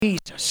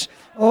Jesus.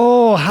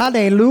 Oh,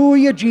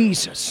 hallelujah,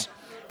 Jesus.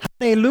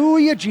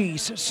 Hallelujah,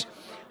 Jesus.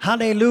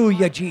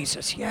 Hallelujah,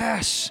 Jesus.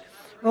 Yes.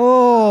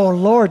 Oh,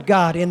 Lord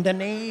God, in the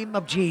name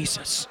of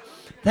Jesus.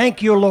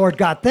 Thank you, Lord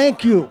God.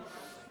 Thank you.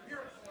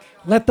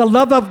 Let the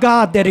love of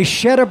God that is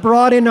shed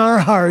abroad in our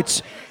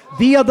hearts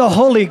via the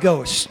Holy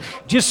Ghost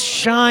just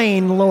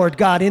shine, Lord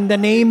God, in the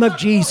name of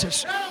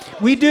Jesus.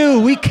 We do.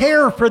 We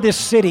care for this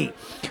city.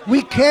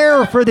 We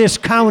care for this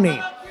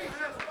county.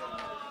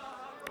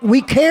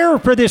 We care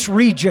for this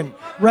region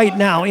right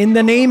now in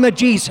the name of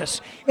Jesus.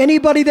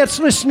 Anybody that's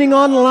listening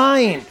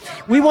online,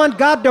 we want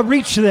God to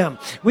reach them.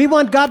 We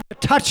want God to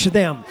touch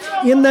them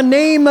in the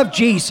name of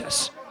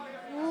Jesus.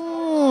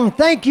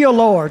 Thank you,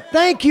 Lord.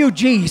 Thank you,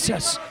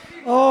 Jesus.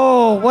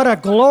 Oh, what a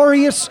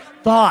glorious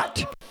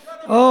thought.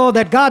 Oh,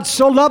 that God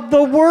so loved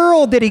the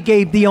world that he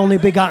gave the only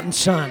begotten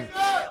Son.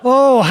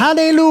 Oh,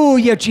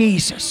 hallelujah,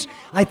 Jesus.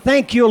 I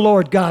thank you,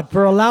 Lord God,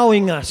 for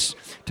allowing us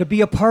to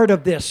be a part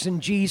of this in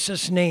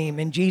Jesus' name,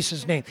 in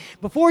Jesus' name.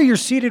 Before you're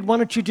seated, why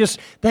don't you just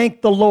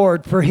thank the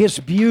Lord for his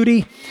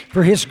beauty,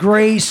 for his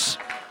grace.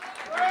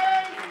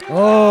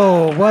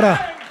 Oh,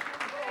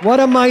 what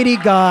a mighty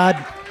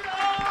God.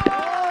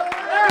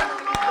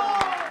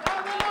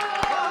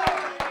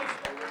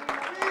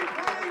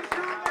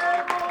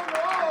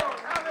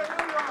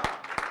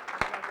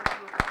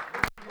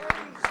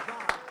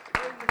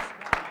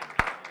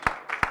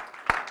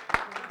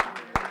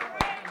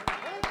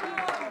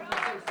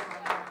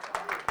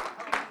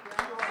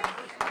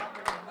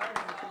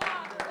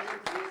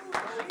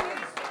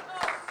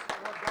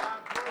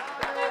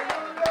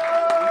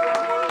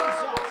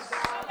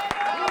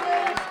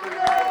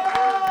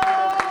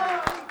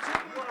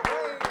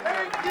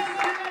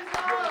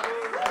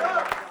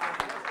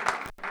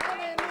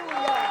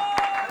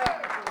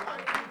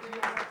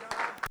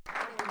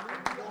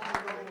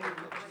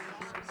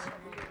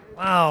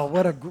 Wow,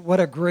 what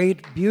a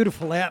great,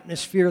 beautiful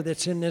atmosphere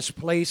that's in this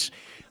place.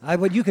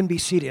 You can be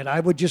seated.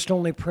 I would just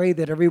only pray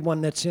that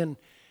everyone that's in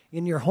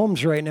your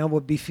homes right now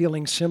would be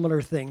feeling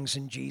similar things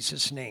in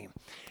Jesus' name.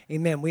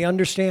 Amen. We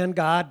understand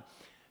God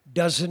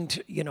doesn't,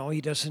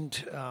 he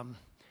doesn't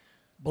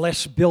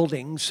bless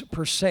buildings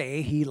per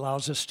se. He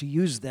allows us to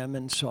use them,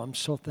 and so I'm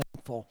so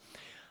thankful.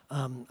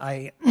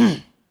 I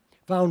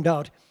found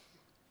out,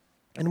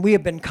 and we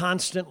have been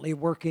constantly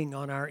working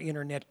on our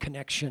internet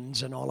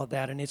connections and all of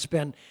that, and it's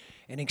been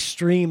an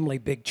extremely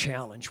big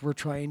challenge. We're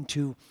trying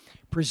to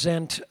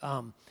present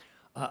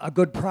a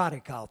good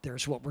product out there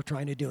is what we're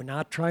trying to do,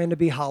 not trying to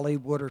be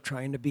Hollywood or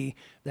trying to be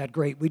that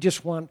great. We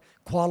just want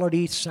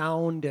quality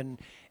sound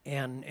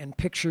and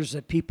pictures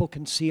that people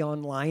can see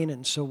online,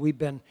 and so we've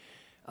been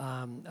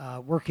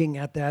working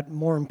at that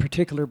more in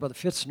particular, Brother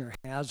Fitzner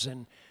has,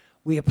 and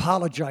we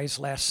apologized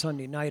last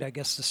Sunday night. I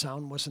guess the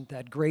sound wasn't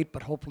that great,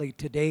 but hopefully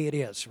today it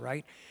is,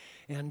 right?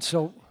 And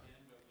so,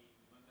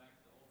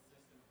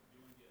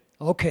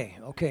 okay.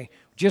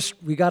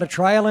 We got a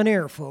trial and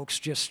error, folks.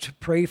 Just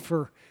pray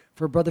for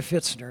Brother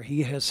Fitzner.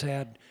 He has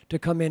had to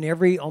come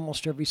in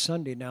almost every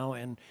Sunday now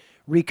and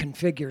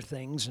reconfigure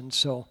things, and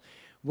so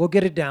we'll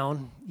get it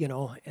down,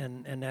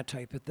 and that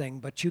type of thing.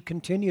 But you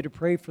continue to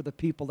pray for the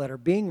people that are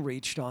being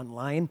reached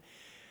online.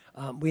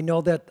 We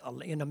know that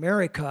in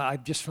America,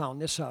 I've just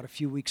found this out a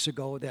few weeks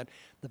ago, that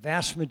the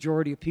vast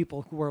majority of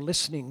people who are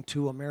listening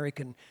to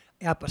American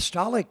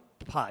apostolic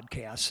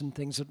podcasts and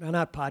things,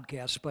 not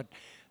podcasts, but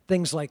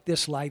things like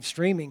this live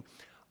streaming,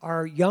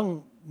 are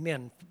young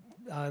men,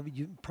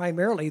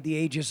 primarily the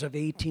ages of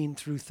 18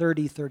 through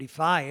 30,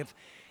 35,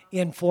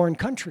 in foreign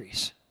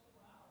countries.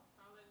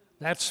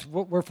 That's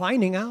what we're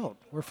finding out.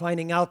 We're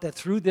finding out that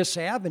through this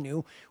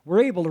avenue,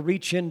 we're able to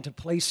reach into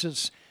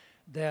places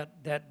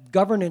that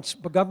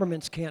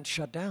governments can't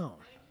shut down.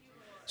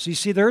 So you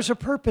see, there's a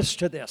purpose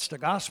to this. The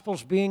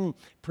gospel's being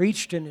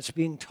preached and it's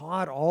being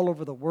taught all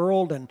over the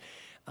world, and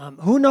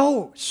who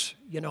knows,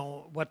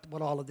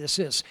 what all of this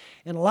is.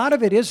 And a lot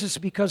of it is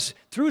because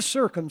through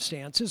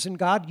circumstances, and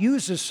God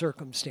uses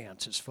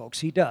circumstances,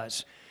 folks, he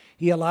does.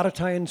 He a lot of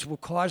times will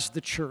cause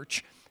the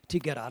church to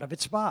get out of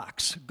its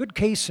box. Good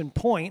case in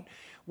point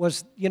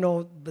was,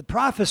 the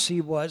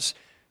prophecy was,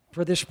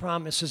 for this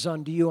promise is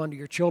unto you, unto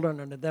your children,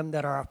 unto them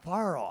that are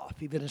afar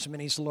off, even as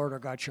many as the Lord our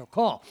God shall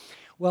call.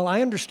 Well,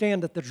 I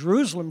understand that the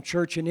Jerusalem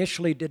church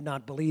initially did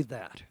not believe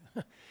that.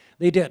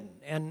 They didn't.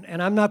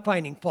 And I'm not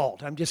finding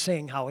fault. I'm just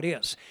saying how it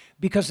is.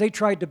 Because they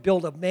tried to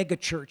build a mega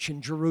church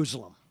in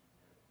Jerusalem.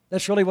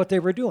 That's really what they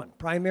were doing.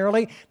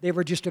 Primarily, they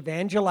were just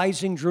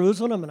evangelizing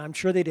Jerusalem, and I'm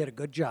sure they did a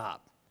good job.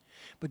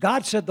 But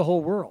God said the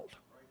whole world.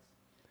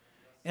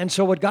 And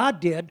so what God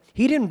did,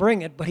 he didn't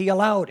bring it, but he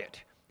allowed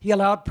it. He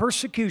allowed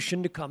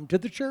persecution to come to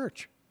the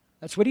church.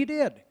 That's what he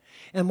did.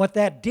 And what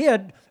that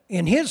did,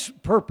 in his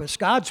purpose,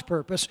 God's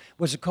purpose,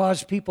 was to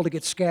cause people to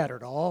get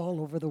scattered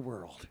all over the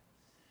world.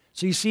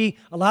 So you see,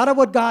 a lot of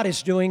what God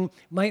is doing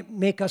might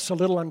make us a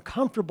little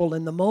uncomfortable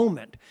in the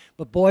moment,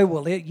 but boy,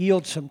 will it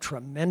yield some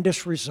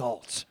tremendous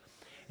results.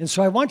 And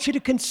so I want you to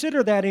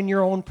consider that in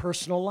your own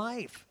personal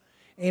life.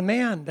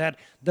 Amen. That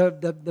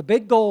the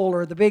big goal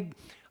or the big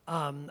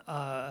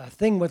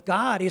thing with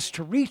God is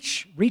to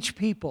reach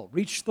people,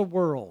 reach the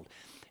world,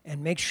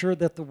 and make sure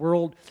that the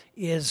world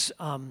is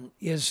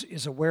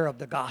aware of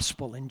the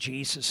gospel in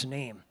Jesus'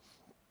 name.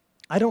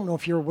 I don't know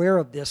if you're aware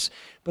of this,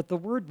 but the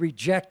word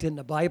reject in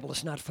the Bible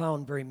is not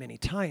found very many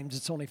times.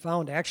 It's only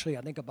found actually,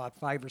 I think, about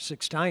 5 or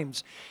 6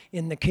 times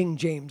in the King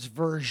James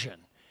Version.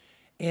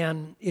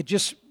 And it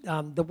just,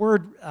 the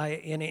word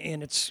in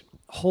its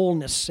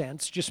wholeness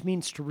sense just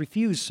means to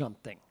refuse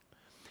something.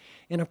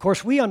 And of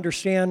course, we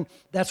understand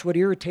that's what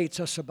irritates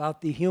us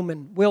about the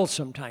human will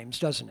sometimes,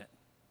 doesn't it?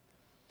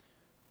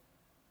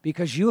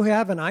 Because you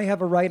have and I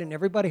have a right, and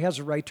everybody has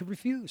a right to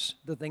refuse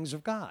the things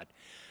of God.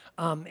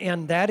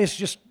 And that is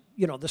just,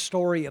 the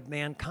story of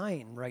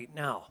mankind right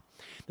now.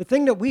 The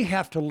thing that we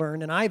have to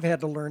learn, and I've had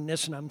to learn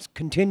this, and I'm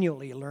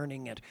continually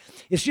learning it,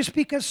 is just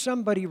because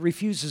somebody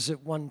refuses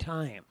it one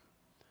time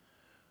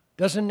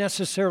doesn't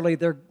necessarily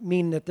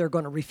mean that they're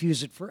going to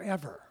refuse it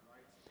forever.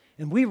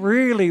 And we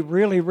really,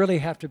 really, really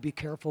have to be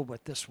careful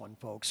with this one,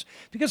 folks,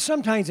 because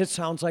sometimes it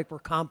sounds like we're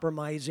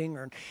compromising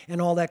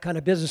and all that kind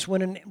of business,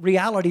 when in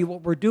reality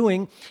what we're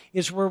doing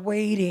is we're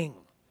waiting.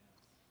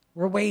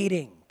 We're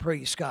waiting,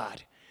 praise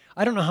God.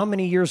 I don't know how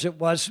many years it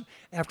was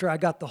after I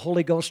got the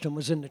Holy Ghost and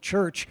was in the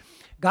church,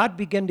 God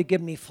began to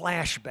give me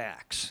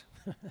flashbacks.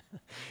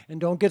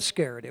 And don't get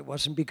scared. It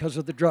wasn't because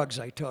of the drugs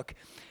I took.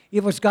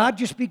 It was God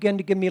just began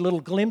to give me little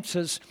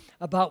glimpses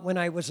about when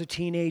I was a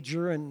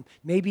teenager and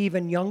maybe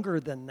even younger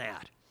than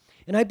that.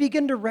 And I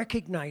began to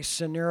recognize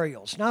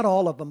scenarios, not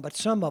all of them, but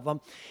some of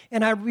them.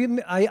 And I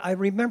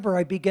remember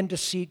I began to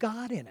see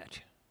God in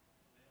it.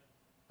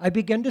 I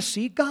began to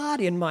see God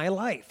in my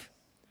life.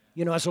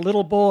 As a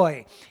little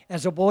boy,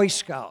 as a Boy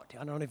Scout.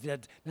 I don't know if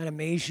that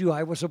amazed you.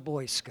 I was a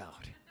Boy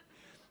Scout.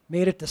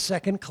 Made it to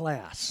 2nd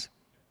class.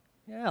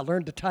 Yeah, I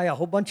learned to tie a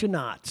whole bunch of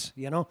knots,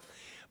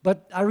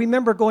 But I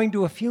remember going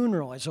to a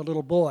funeral as a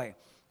little boy,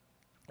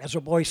 as a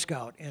Boy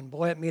Scout, and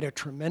boy, it made a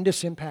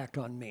tremendous impact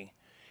on me.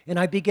 And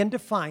I began to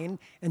find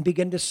and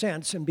begin to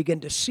sense and begin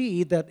to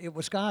see that it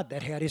was God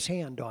that had his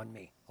hand on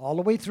me all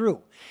the way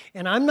through.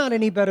 And I'm not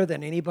any better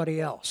than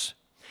anybody else.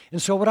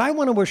 And so what I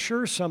want to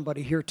assure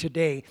somebody here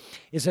today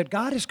is that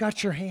God has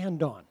got your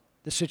hand on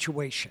the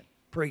situation.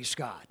 Praise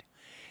God.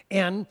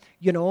 And,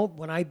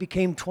 when I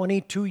became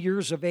 22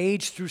 years of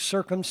age, through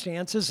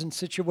circumstances and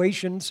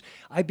situations,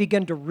 I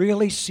began to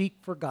really seek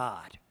for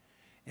God.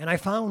 And I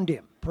found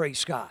him,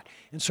 praise God.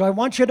 And so I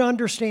want you to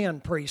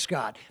understand, praise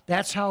God,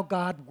 that's how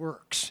God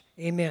works.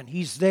 Amen.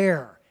 He's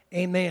there.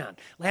 Amen.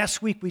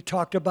 Last week we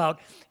talked about,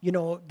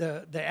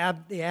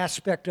 the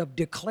aspect of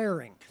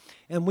declaring.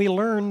 And we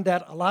learned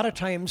that a lot of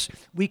times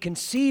we can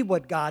see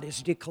what God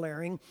is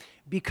declaring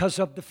because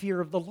of the fear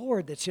of the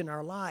Lord that's in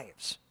our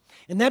lives.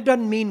 And that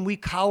doesn't mean we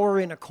cower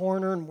in a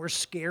corner and we're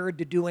scared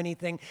to do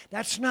anything.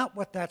 That's not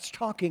what that's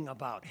talking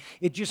about.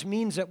 It just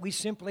means that we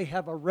simply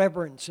have a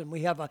reverence and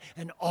we have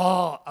an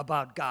awe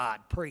about God,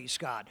 praise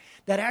God,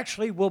 that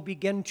actually will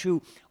begin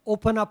to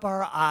open up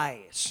our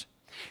eyes.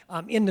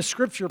 In the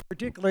Scripture,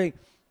 particularly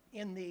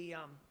in the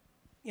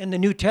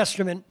New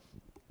Testament,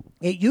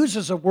 it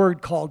uses a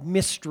word called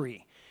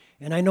mystery.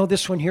 And I know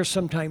this one here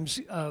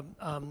sometimes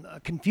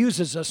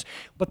confuses us,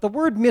 but the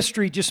word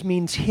mystery just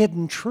means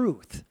hidden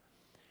truth.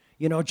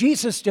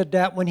 Jesus did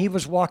that when he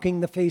was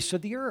walking the face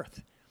of the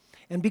earth.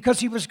 And because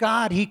he was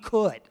God, he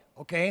could,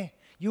 okay?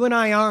 You and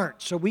I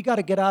aren't, so we got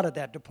to get out of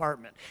that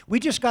department. We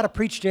just got to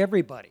preach to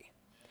everybody.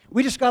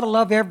 We just got to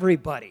love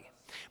everybody.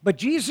 But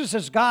Jesus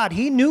as God,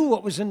 he knew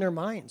what was in their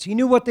minds. He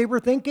knew what they were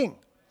thinking.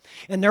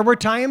 And there were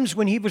times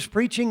when he was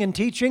preaching and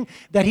teaching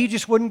that he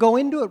just wouldn't go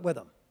into it with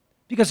them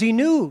because he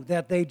knew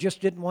that they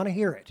just didn't want to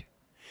hear it.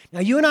 Now,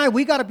 you and I,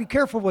 we got to be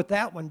careful with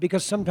that one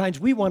because sometimes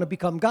we want to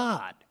become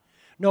God.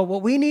 No,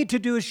 what we need to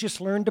do is just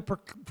learn to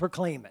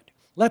proclaim it.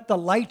 Let the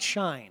light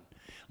shine.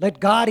 Let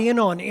God in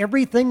on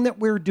everything that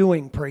we're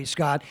doing, praise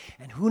God.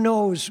 And who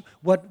knows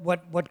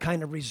what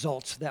kind of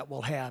results that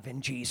will have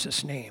in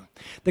Jesus' name.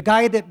 The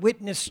guy that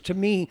witnessed to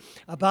me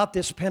about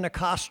this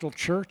Pentecostal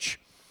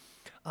church,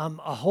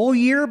 a whole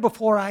year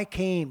before I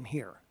came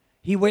here,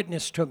 he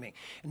witnessed to me.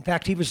 In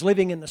fact, he was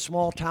living in the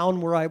small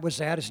town where I was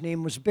at. His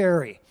name was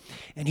Barry.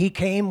 And he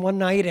came one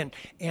night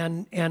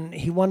and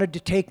he wanted to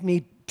take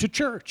me to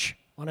church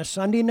on a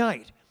Sunday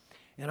night.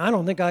 And I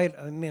don't think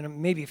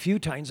maybe a few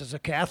times as a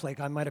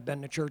Catholic, I might have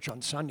been to church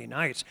on Sunday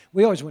nights.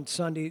 We always went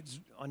Sundays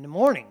in the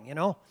morning,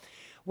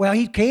 Well,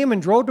 he came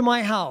and drove to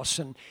my house,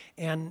 and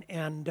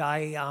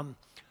I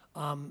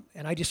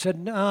just said,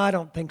 no, I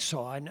don't think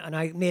so. And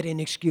I made an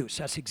excuse.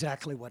 That's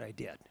exactly what I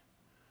did.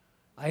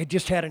 I had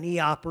just had a knee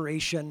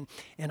operation,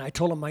 and I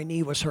told him my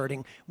knee was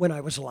hurting when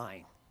I was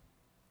lying.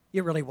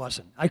 It really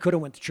wasn't. I could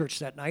have went to church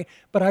that night,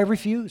 but I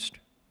refused.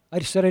 I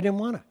just said I didn't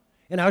want to.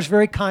 And I was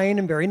very kind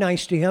and very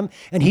nice to him,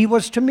 and he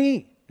was to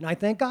me, and I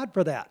thank God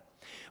for that.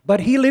 But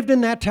he lived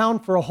in that town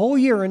for a whole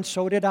year, and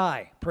so did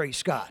I,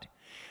 praise God.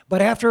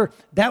 But after,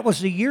 that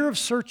was a year of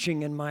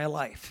searching in my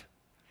life.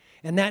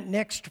 And that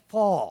next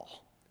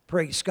fall,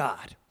 praise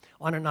God,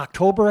 on an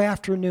October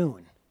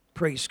afternoon,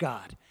 praise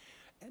God,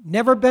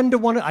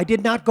 I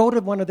did not go to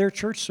one of their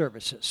church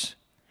services.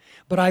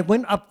 But I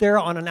went up there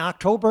on an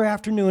October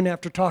afternoon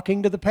after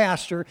talking to the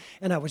pastor,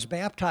 and I was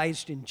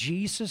baptized in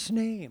Jesus'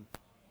 name.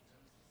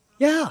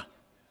 Yeah.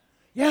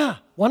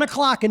 1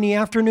 o'clock in the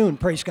afternoon,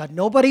 praise God.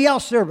 Nobody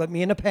else there but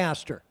me and the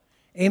pastor.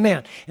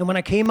 Amen. And when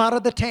I came out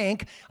of the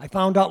tank, I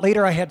found out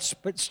later I had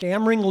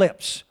stammering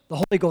lips. The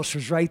Holy Ghost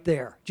was right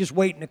there, just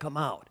waiting to come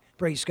out.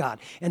 Praise God.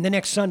 And the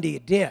next Sunday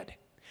it did.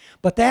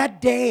 But that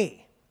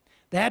day,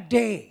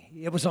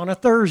 it was on a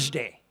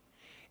Thursday.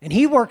 And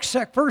he worked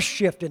first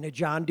shift in a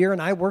John Deere, and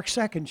I worked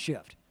second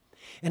shift.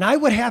 And I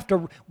would have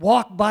to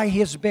walk by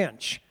his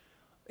bench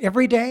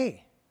every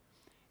day.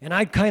 And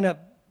I kind of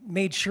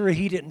made sure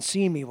he didn't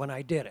see me when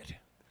I did it.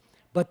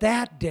 But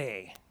that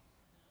day,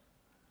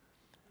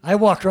 I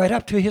walked right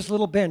up to his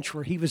little bench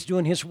where he was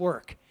doing his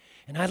work.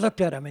 And I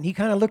looked at him, and he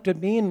kind of looked at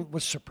me and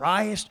was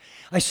surprised.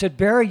 I said,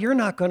 Barry, you're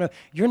not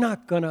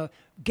gonna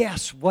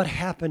guess what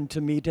happened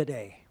to me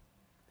today.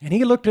 And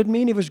he looked at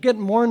me, and he was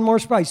getting more and more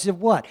surprised. He said,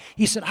 what?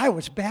 He said, I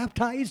was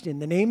baptized in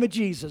the name of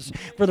Jesus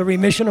for the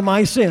remission of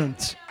my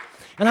sins.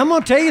 And I'm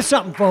going to tell you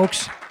something,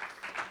 folks.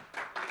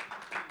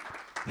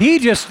 He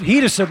just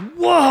said,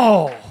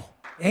 whoa,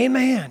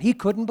 amen. He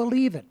couldn't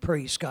believe it,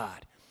 praise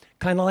God.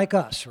 Kind of like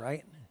us,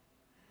 right?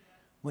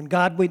 When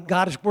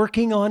God is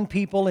working on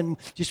people, and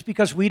just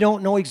because we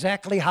don't know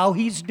exactly how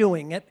he's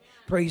doing it,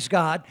 praise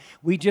God,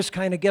 we just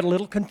kind of get a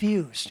little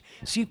confused.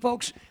 See,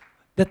 folks,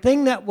 the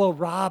thing that will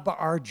rob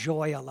our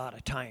joy a lot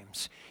of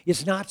times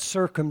is not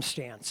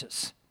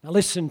circumstances. Now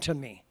listen to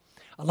me.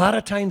 A lot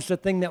of times the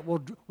thing that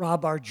will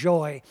rob our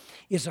joy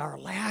is our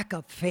lack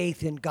of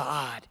faith in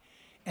God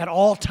at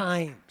all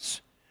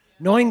times,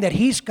 knowing that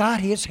he's got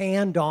his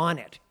hand on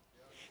it.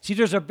 See,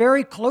 there's a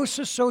very close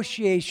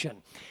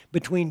association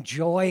between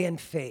joy and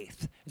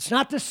faith. It's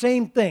not the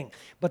same thing,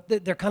 but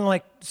they're kind of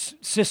like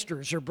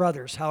sisters or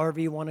brothers, however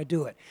you want to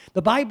do it.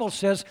 The Bible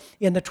says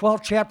in the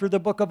 12th chapter of the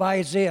book of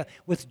Isaiah,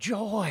 with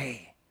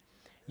joy,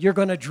 you're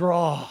going to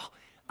draw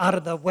out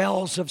of the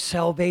wells of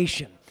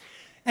salvation.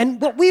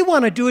 And what we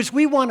want to do is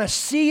we want to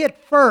see it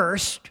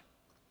first,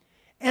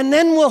 and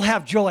then we'll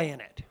have joy in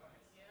it.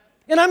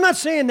 And I'm not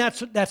saying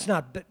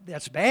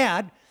that's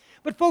bad,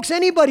 but folks,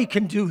 anybody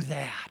can do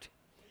that.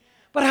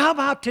 But how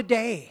about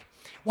today?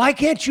 Why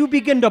can't you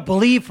begin to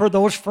believe for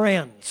those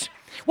friends?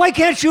 Why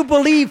can't you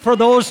believe for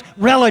those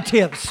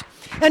relatives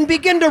and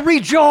begin to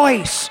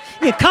rejoice?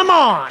 Yeah, come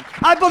on.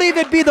 I believe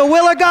it'd be the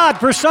will of God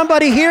for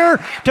somebody here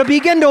to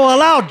begin to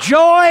allow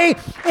joy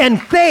and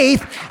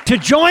faith to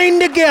join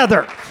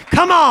together.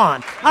 Come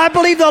on. I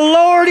believe the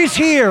Lord is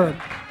here.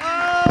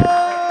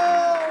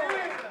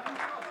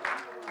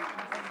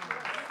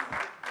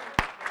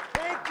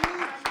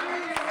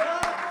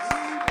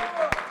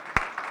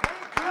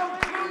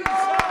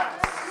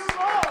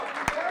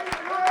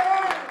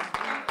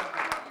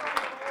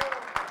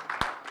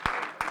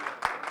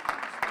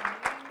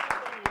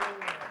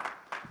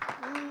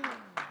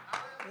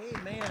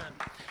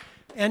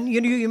 And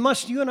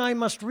you and I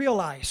must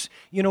realize,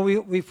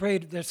 we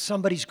afraid that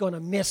somebody's going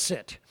to miss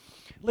it.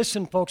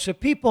 Listen, folks, if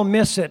people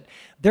miss it,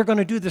 they're going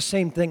to do the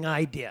same thing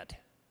I did.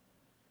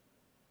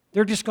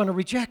 They're just going to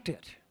reject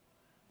it.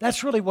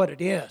 That's really what it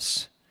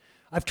is.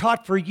 I've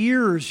taught for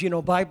years,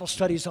 Bible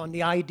studies on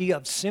the idea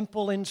of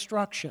simple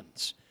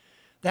instructions.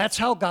 That's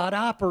how God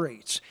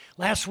operates.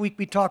 Last week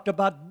we talked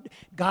about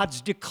God's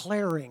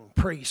declaring,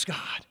 praise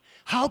God.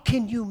 How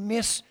can you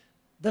miss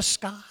the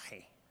sky?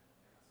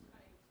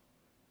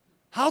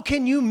 How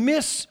can you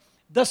miss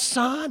the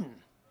sun?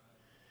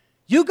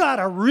 You got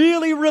to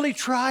really, really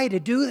try to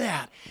do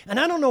that. And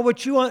I don't know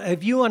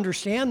if you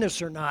understand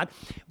this or not,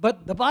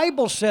 but the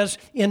Bible says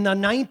in the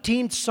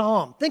 19th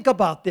Psalm, think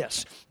about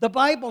this. The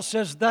Bible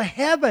says the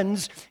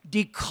heavens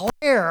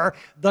declare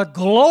the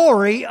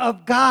glory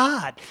of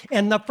God,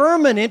 and the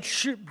firmament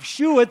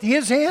sheweth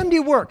his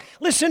handiwork.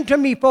 Listen to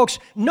me, folks.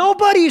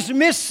 Nobody's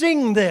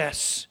missing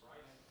this.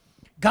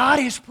 God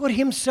has put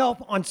himself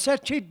on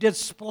such a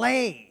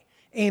display,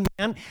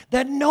 amen,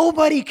 that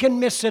nobody can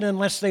miss it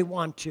unless they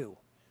want to.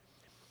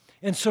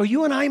 And so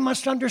you and I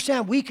must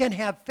understand we can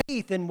have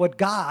faith in what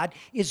God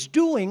is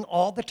doing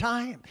all the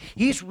time.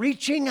 He's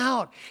reaching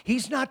out.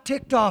 He's not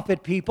ticked off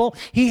at people.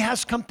 He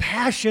has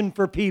compassion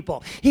for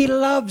people. He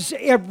loves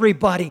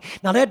everybody.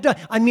 Now,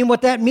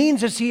 what that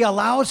means is he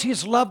allows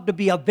his love to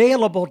be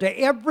available to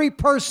every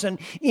person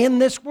in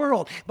this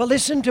world. But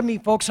listen to me,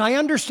 folks. I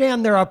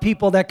understand there are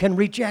people that can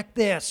reject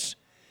this.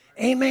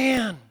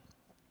 Amen.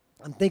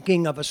 I'm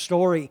thinking of a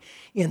story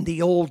in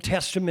the Old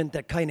Testament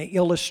that kind of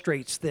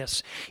illustrates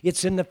this.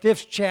 It's in the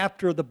 5th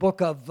chapter of the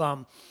book of,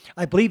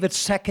 I believe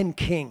it's 2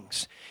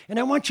 Kings. And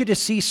I want you to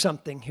see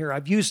something here.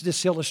 I've used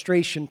this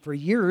illustration for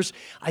years.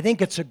 I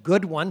think it's a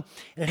good one.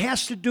 And it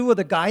has to do with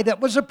a guy that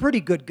was a pretty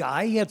good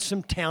guy. He had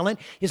some talent.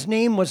 His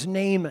name was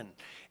Naaman.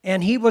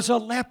 And he was a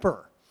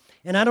leper.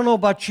 And I don't know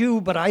about you,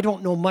 but I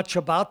don't know much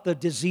about the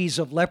disease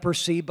of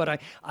leprosy,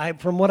 but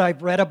from what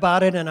I've read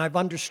about it and I've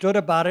understood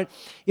about it,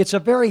 it's a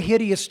very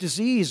hideous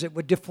disease. It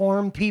would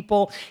deform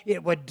people.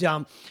 It would,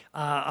 a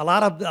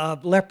lot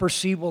of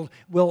leprosy will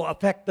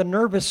affect the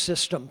nervous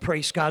system,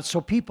 praise God.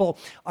 So people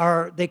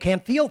they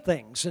can't feel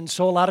things. And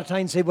so a lot of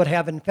times they would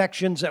have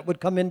infections that would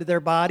come into their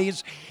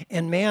bodies.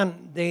 And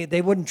man,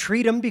 they wouldn't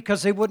treat them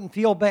because they wouldn't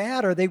feel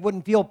bad or they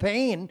wouldn't feel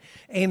pain.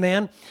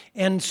 Amen.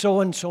 And so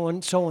and so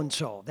and so and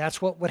so.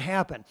 That's what would happen.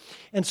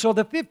 And so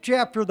the 5th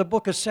chapter of the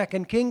book of 2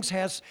 Kings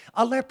has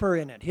a leper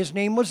in it. His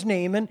name was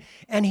Naaman,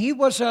 and he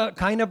was a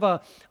kind of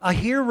a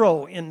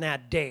hero in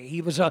that day.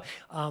 He was a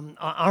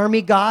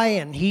army guy,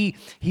 and he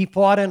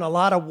fought in a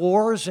lot of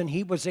wars, and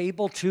he was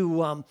able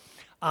to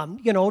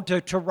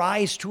to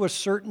rise to a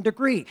certain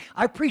degree.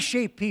 I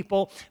appreciate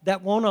people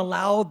that won't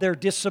allow their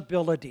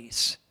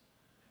disabilities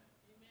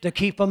to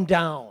keep them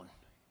down.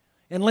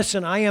 And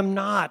listen, I am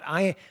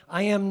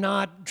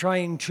not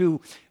trying to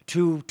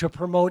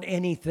promote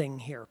anything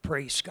here,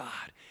 praise God.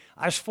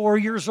 I was 4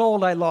 years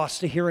old, I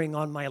lost a hearing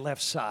on my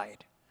left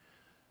side.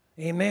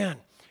 Amen.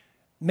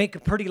 Make a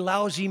pretty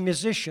lousy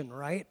musician,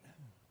 right?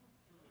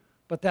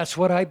 But that's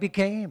what I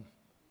became.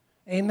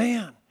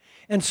 Amen.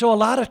 And so a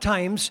lot of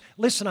times,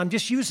 listen, I'm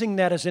just using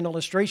that as an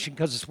illustration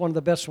because it's one of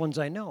the best ones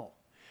I know.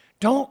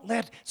 Don't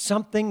let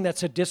something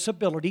that's a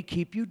disability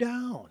keep you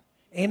down.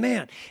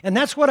 Amen. And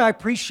that's what I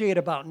appreciate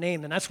about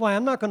Naaman. That's why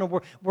I'm not going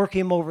to work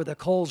him over the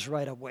coals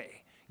right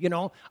away.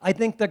 I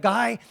think the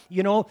guy,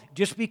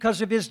 just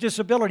because of his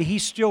disability, he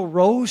still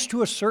rose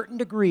to a certain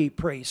degree,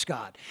 praise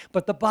God.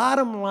 But the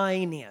bottom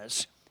line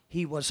is,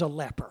 he was a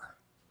leper.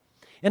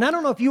 And I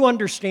don't know if you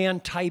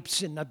understand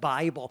types in the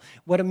Bible.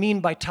 What I mean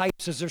by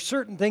types is there's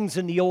certain things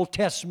in the Old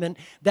Testament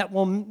that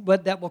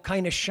will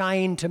kind of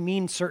shine to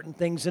mean certain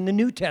things in the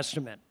New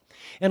Testament.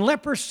 And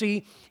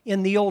leprosy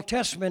in the Old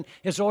Testament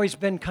has always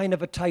been kind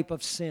of a type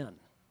of sin.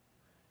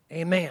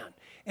 Amen.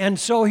 And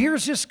so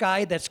here's this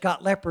guy that's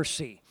got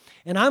leprosy.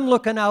 And I'm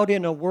looking out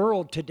in a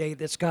world today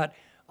that's got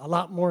a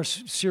lot more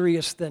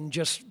serious than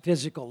just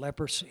physical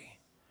leprosy.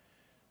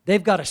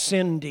 They've got a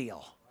sin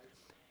deal.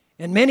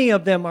 And many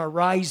of them are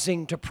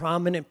rising to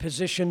prominent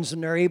positions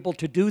and they're able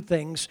to do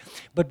things.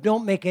 But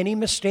don't make any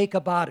mistake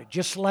about it.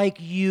 Just like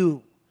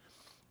you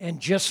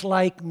and just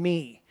like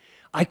me,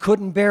 I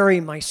couldn't bury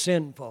my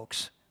sin,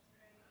 folks.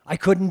 I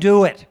couldn't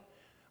do it.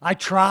 I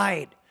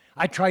tried.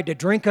 I tried to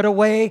drink it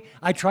away.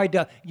 I tried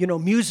to,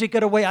 music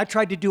it away. I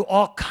tried to do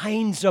all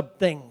kinds of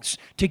things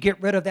to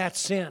get rid of that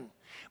sin.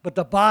 But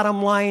the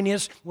bottom line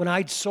is, when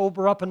I'd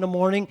sober up in the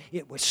morning,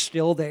 it was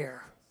still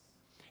there.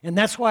 And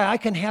that's why I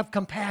can have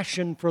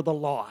compassion for the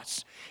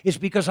lost, is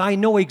because I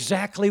know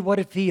exactly what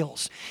it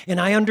feels. And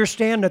I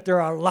understand that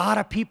there are a lot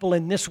of people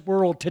in this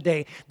world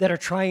today that are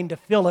trying to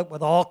fill it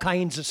with all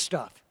kinds of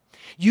stuff.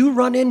 You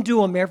run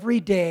into them every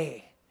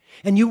day.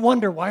 And you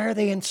wonder, why are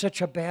they in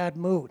such a bad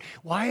mood?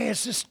 Why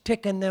is this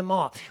ticking them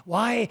off?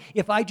 Why,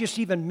 if I just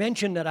even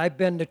mention that I've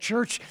been to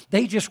church,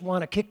 they just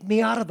want to kick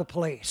me out of the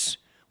place?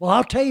 Well,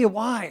 I'll tell you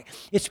why.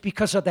 It's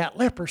because of that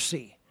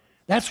leprosy.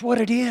 That's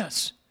what it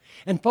is.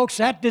 And folks,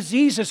 that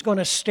disease is going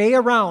to stay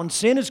around.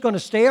 Sin is going to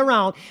stay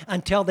around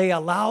until they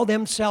allow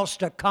themselves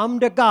to come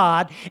to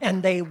God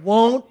and they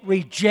won't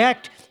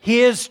reject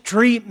His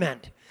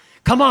treatment.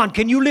 Come on,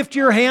 can you lift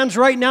your hands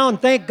right now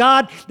and thank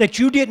God that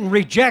you didn't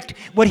reject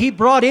what He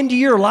brought into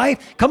your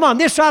life? Come on,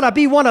 this ought to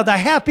be one of the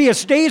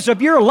happiest days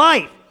of your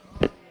life.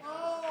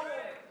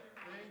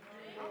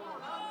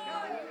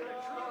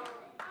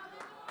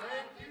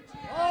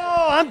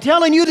 Oh, I'm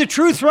telling you the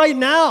truth right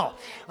now.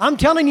 I'm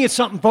telling you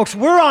something, folks.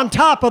 We're on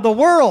top of the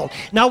world.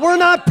 Now, we're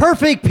not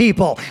perfect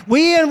people.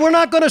 We're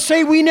not going to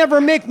say we never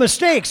make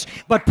mistakes.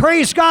 But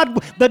praise God,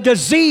 the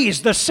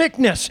disease, the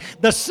sickness,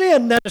 the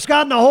sin that has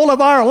gotten a hold of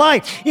our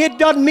life, it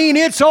doesn't mean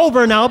it's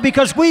over now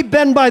because we've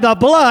been by the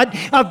blood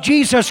of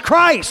Jesus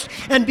Christ.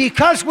 And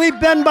because we've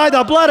been by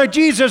the blood of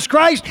Jesus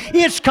Christ,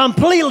 it's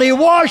completely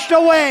washed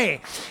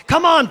away.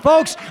 Come on,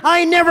 folks.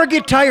 I never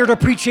get tired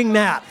of preaching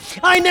that.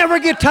 I never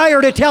get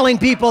tired of telling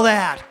people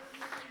that.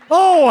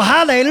 Oh,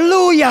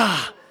 hallelujah.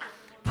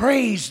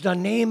 Praise the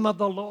name of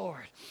the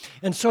Lord.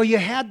 And so you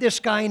had this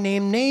guy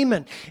named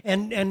Naaman.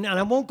 And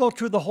I won't go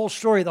through the whole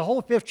story. The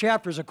whole 5th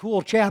chapter is a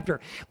cool chapter.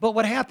 But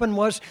what happened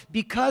was,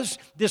 because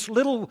this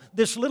little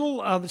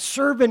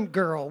servant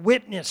girl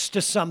witnessed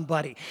to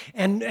somebody,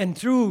 and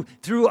through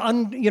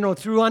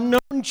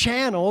unknown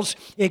channels,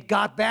 it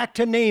got back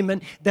to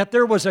Naaman that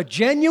there was a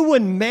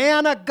genuine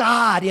man of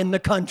God in the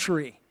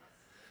country.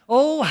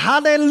 Oh,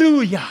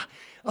 hallelujah.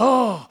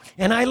 Oh,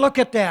 and I look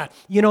at that,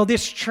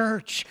 this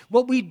church,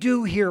 what we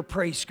do here,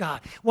 praise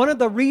God. One of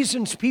the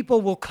reasons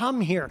people will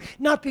come here,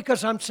 not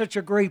because I'm such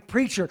a great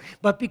preacher,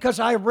 but because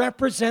I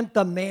represent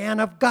the man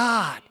of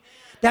God.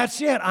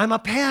 That's it. I'm a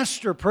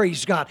pastor,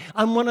 praise God.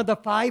 I'm one of the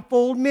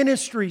 5-fold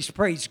ministries,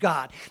 praise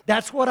God.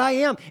 That's what I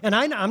am. And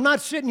I'm not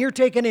sitting here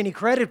taking any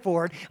credit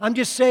for it. I'm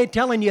just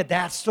telling you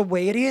that's the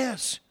way it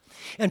is.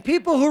 And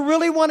people who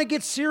really want to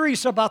get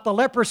serious about the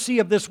leprosy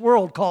of this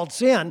world called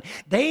sin,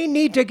 they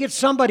need to get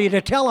somebody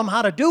to tell them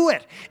how to do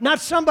it, not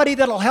somebody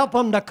that'll help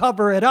them to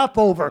cover it up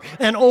over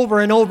and over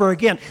and over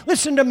again.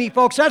 Listen to me,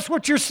 folks. That's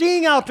what you're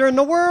seeing out there in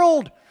the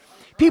world.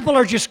 People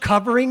are just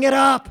covering it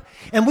up.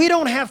 And we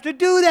don't have to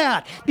do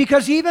that,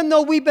 because even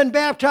though we've been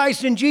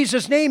baptized in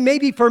Jesus' name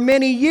maybe for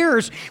many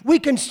years, we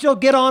can still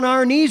get on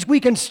our knees,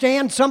 we can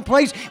stand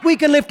someplace, we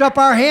can lift up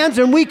our hands,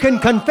 and we can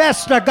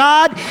confess to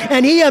God,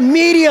 and He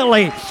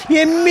immediately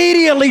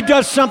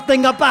does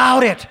something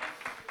about it.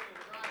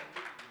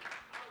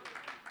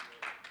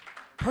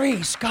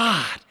 Praise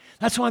God.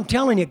 That's why I'm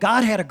telling you,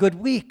 God had a good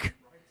week.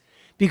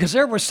 Because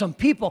there were some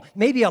people,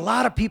 maybe a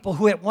lot of people,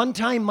 who at one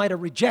time might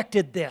have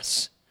rejected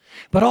this.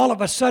 But all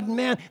of a sudden,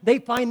 man, they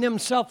find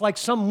themselves like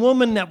some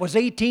woman that was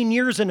 18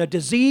 years in a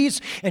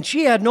disease, and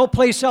she had no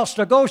place else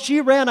to go.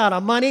 She ran out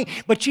of money,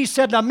 but she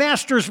said, the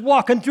Master's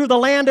walking through the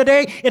land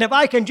today, and if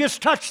I can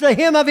just touch the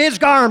hem of His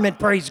garment,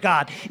 praise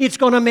God, it's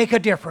going to make a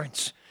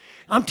difference.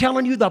 I'm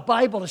telling you, the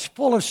Bible is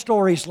full of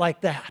stories like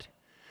that.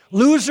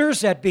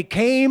 Losers that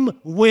became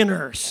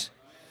winners.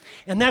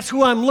 And that's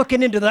who I'm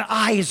looking into the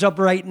eyes of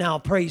right now,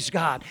 praise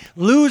God.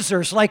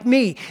 Losers like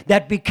me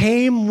that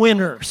became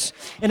winners.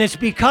 And it's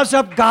because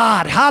of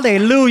God.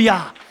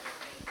 Hallelujah.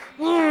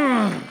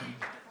 Isn't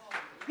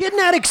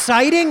that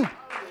exciting?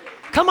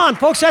 Come on,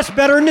 folks, that's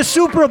better than the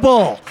Super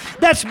Bowl.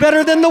 That's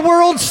better than the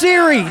World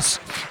Series.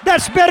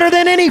 That's better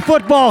than any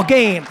football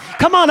game.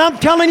 Come on, I'm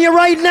telling you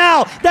right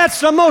now, that's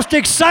the most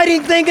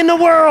exciting thing in the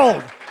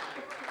world.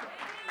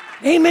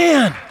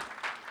 Amen.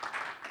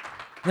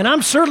 And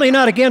I'm certainly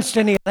not against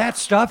any of that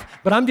stuff,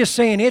 but I'm just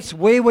saying it's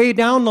way, way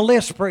down the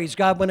list, praise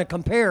God, when it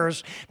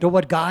compares to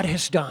what God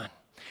has done.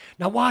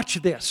 Now watch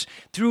this.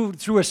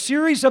 Through a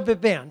series of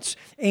events,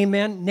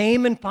 amen,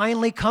 Naaman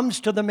finally comes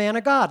to the man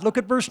of God. Look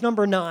at verse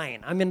number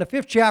 9. I'm in the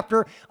 5th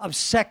chapter of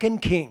 2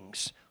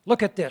 Kings.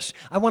 Look at this.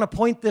 I want to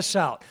point this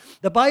out.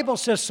 The Bible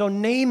says, so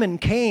Naaman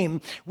came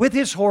with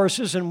his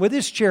horses and with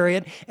his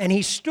chariot, and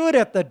he stood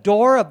at the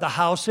door of the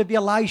house of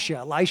Elisha.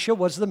 Elisha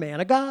was the man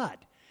of God.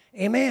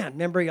 Amen.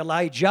 Remember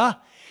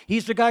Elijah?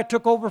 He's the guy who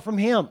took over from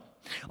him.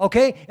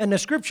 Okay? And the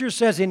scripture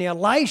says in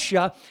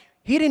Elisha,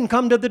 he didn't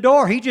come to the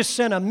door. He just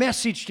sent a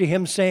message to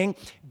him saying,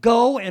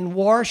 go and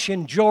wash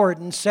in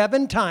Jordan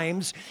 7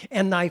 times,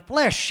 and thy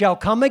flesh shall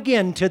come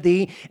again to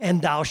thee,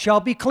 and thou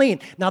shalt be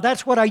clean. Now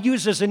that's what I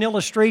use as an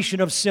illustration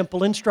of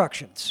simple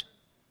instructions.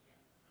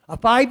 A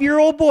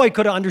 5-year-old boy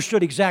could have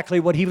understood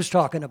exactly what he was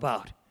talking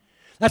about.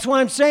 That's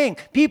why I'm saying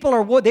they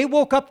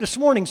woke up this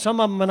morning, some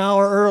of them an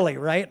hour early,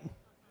 right?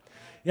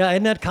 Yeah,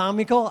 isn't that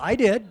comical? I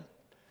did.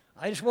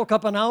 I just woke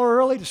up an hour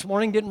early this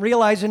morning, didn't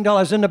realize until I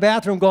was in the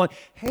bathroom going,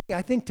 hey,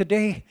 I think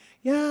today,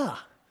 yeah.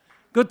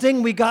 Good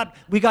thing we got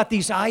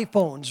these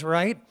iPhones,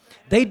 right?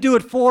 They do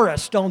it for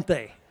us, don't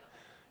they?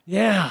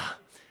 Yeah.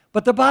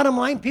 But the bottom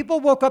line, people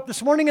woke up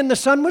this morning and the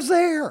sun was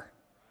there.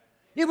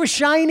 It was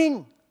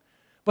shining.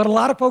 But a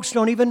lot of folks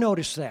don't even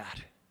notice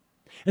that.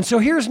 And so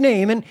here's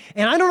Naaman,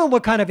 and I don't know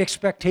what kind of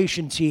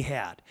expectations he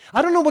had.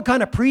 I don't know what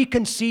kind of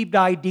preconceived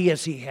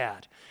ideas he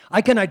had.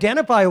 I can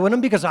identify with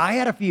him because I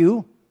had a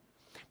few.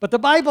 But the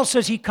Bible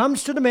says he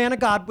comes to the man of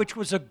God, which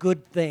was a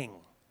good thing.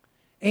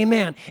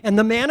 Amen. And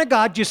the man of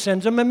God just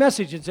sends him a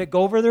message and said,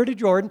 go over there to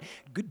Jordan,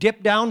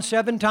 dip down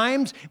 7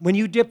 times. When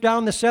you dip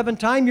down the 7th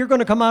time, you're going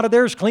to come out of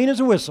there as clean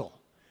as a whistle.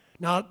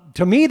 Now,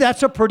 to me,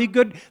 that's a pretty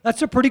good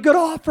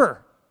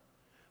offer.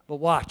 But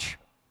watch.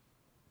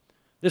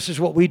 This is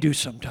what we do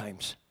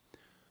sometimes.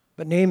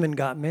 But Naaman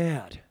got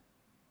mad.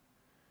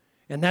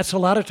 And that's a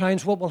lot of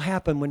times what will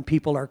happen when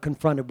people are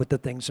confronted with the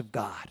things of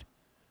God.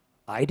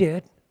 I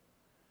did.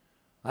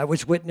 I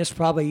was witness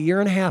probably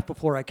 1.5 years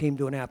before I came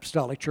to an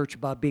apostolic church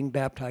about being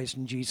baptized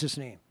in Jesus'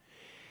 name.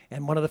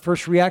 And one of the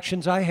first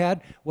reactions I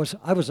had was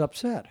I was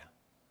upset.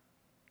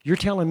 You're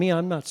telling me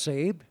I'm not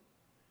saved?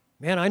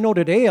 Man, I know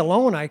today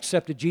alone I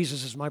accepted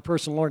Jesus as my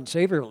personal Lord and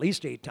Savior at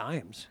least 8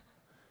 times.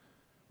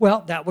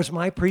 Well, that was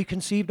my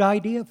preconceived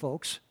idea,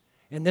 folks.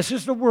 And this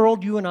is the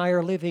world you and I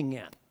are living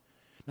in.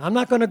 Now, I'm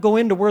not going to go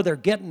into where they're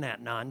getting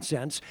that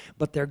nonsense,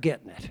 but they're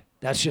getting it.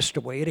 That's just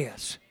the way it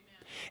is.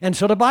 And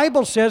so the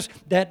Bible says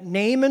that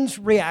Naaman's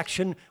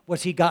reaction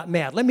was he got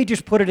mad. Let me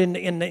just put it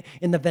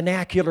in the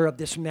vernacular of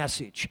this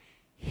message.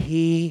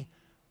 He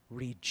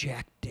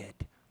rejected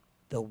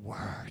the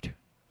word.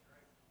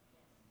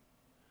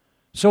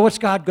 So what's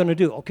God going to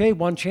do? Okay,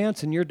 1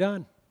 chance and you're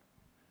done.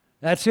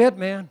 That's it,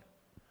 man.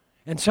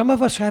 And some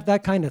of us have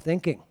that kind of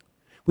thinking.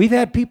 We've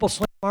had people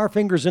slam our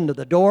fingers into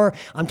the door.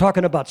 I'm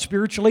talking about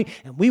spiritually,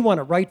 and we want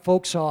to write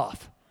folks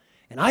off.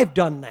 And I've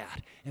done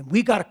that. And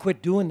we got to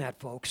quit doing that,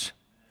 folks.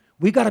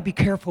 We got to be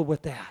careful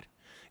with that.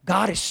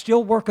 God is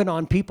still working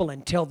on people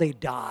until they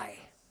die.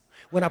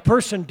 When a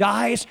person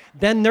dies,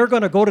 then they're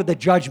going to go to the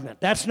judgment.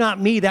 That's not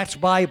me, that's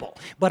Bible.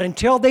 But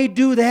until they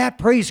do that,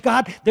 praise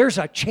God, there's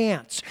a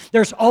chance.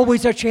 There's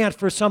always a chance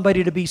for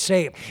somebody to be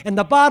saved. And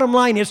the bottom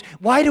line is,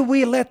 why do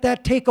we let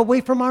that take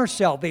away from our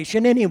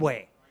salvation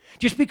anyway?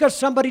 Just because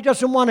somebody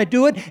doesn't want to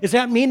do it, does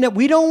that mean that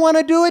we don't want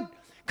to do it?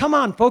 Come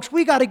on, folks,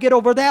 we got to get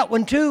over that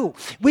one too.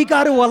 We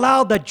got to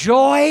allow the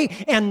joy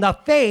and the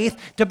faith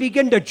to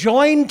begin to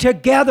join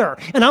together.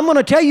 And I'm going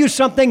to tell you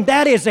something,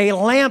 that is a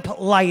lamp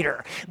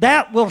lighter.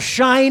 That will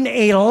shine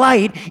a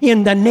light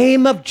in the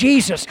name of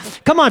Jesus.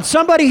 Come on,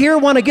 somebody here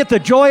want to get the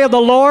joy of the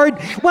Lord?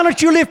 Why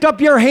don't you lift up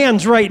your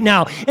hands right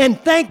now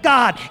and thank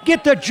God.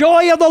 Get the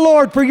joy of the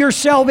Lord for your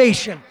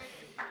salvation.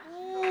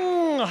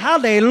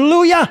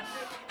 Hallelujah.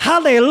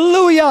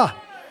 Hallelujah.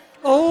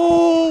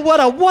 Oh, what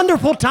a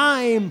wonderful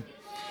time.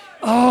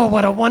 Oh,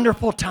 what a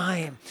wonderful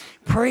time.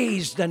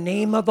 Praise the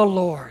name of the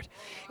Lord.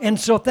 And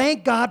so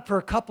thank God for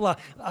a couple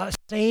of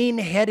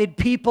sane-headed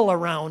people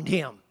around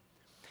him.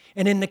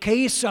 And in the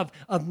case of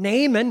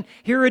Naaman,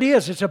 here it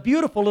is. It's a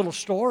beautiful little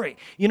story.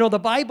 You know, the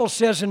Bible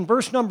says in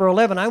verse number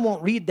 11, I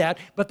won't read that,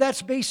 but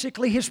that's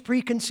basically his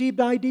preconceived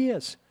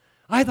ideas.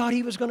 I thought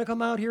he was going to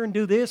come out here and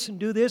do this and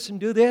do this and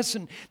do this,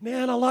 and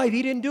man alive,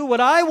 he didn't do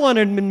what I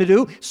wanted him to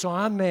do, so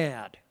I'm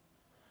mad.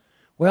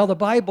 Well, the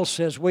Bible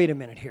says, wait a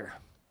minute here.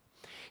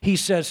 He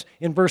says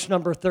in verse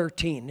number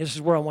 13, this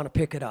is where I want to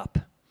pick it up.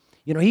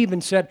 You know, he even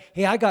said,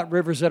 hey, I got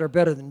rivers that are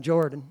better than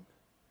Jordan.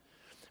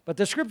 But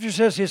the scripture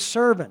says his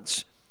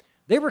servants,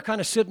 they were kind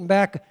of sitting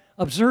back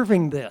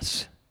observing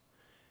this.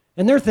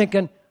 And they're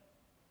thinking,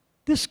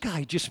 this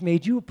guy just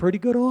made you a pretty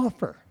good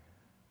offer.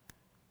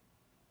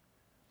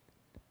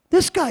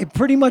 This guy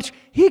pretty much,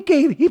 he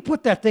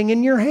put that thing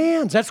in your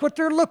hands. That's what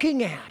they're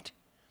looking at.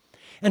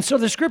 And so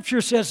the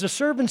scripture says the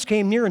servants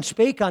came near and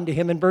spake unto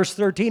him in verse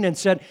 13 and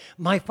said,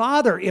 my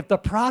father, if the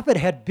prophet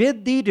had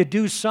bid thee to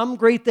do some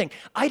great thing.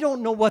 I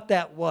don't know what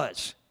that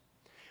was,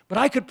 but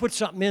I could put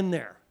something in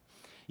there.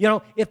 You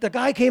know, if the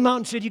guy came out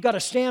and said, you got to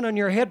stand on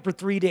your head for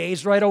 3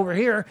 days right over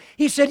here,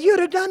 he said, you'd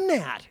have done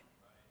that.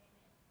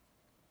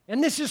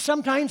 And this is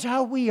sometimes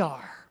how we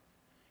are.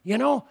 You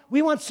know,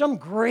 we want some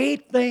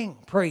great thing,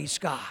 praise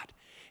God.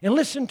 And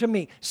listen to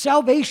me,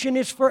 salvation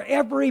is for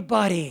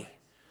everybody.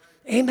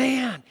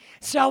 Amen.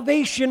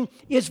 Salvation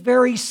is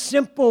very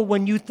simple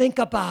when you think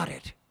about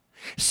it.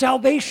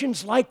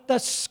 Salvation's like the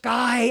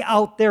sky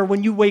out there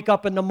when you wake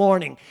up in the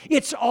morning.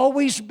 It's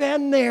always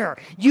been there.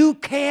 You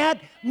can't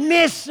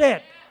miss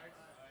it.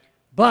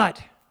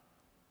 But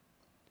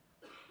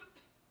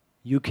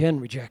you can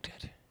reject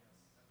it.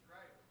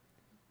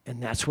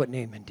 And that's what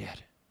Naaman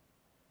did.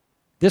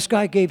 This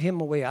guy gave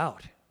him a way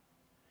out.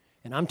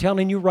 And I'm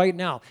telling you right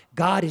now,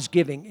 God is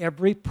giving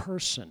every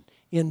person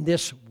in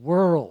this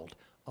world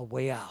a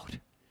way out.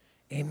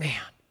 Amen.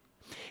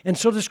 And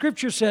so the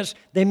scripture says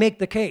they make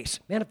the case.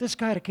 Man, if this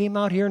guy had came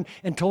out here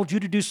and told you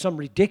to do some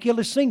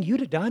ridiculous thing, you'd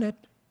have done it.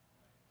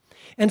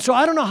 And so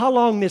I don't know how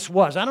long this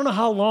was. I don't know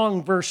how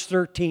long verse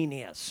 13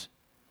 is.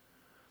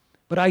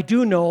 But I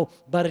do know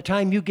by the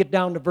time you get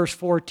down to verse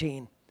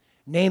 14,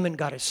 Naaman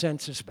got his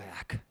senses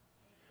back.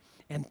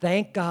 And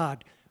thank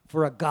God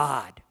for a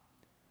God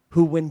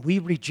who, when we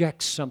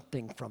reject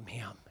something from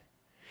him,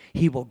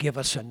 he will give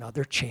us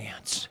another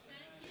chance.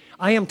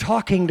 I am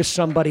talking to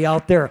somebody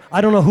out there.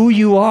 I don't know who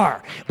you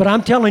are, but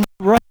I'm telling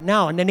you right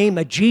now, in the name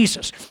of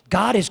Jesus,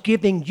 God is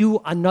giving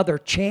you another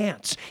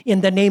chance in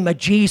the name of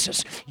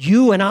Jesus.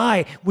 You and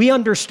I, we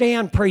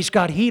understand, praise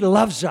God, he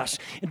loves us.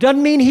 It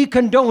doesn't mean he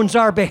condones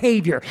our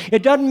behavior.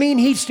 It doesn't mean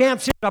he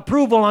stamps his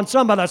approval on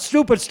some of the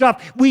stupid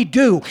stuff we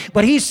do.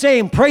 But he's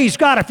saying, praise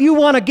God, if you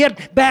want to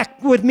get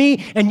back with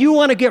me and you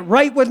want to get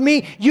right with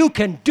me, you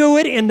can do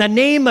it in the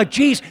name of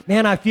Jesus.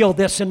 Man, I feel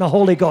this in the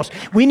Holy Ghost.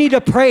 We need to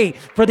pray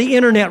for the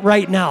internet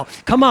right now.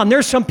 Come on,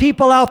 there's some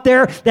people out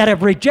there that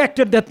have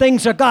rejected the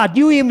things of God.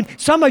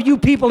 Some of you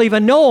people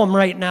even know them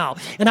right now.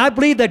 And I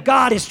believe that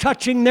God is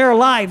touching their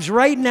lives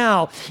right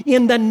now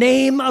in the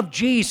name of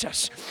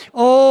Jesus.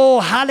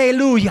 Oh,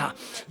 hallelujah.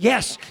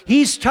 Yes,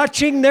 he's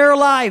touching their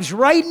lives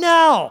right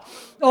now.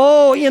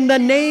 Oh, in the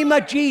name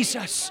of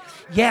Jesus.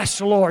 Yes,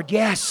 Lord,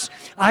 yes.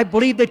 I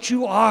believe that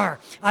you are.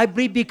 I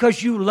believe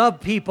because you love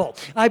people.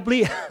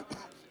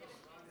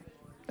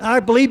 I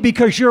believe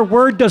because your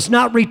word does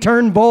not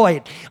return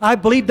void. I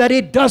believe that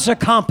it does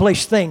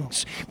accomplish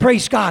things.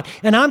 Praise God.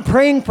 And I'm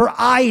praying for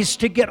eyes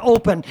to get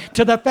open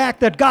to the fact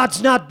that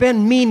God's not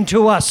been mean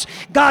to us.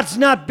 God's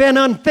not been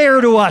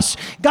unfair to us.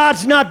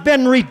 God's not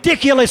been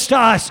ridiculous to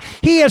us.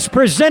 He has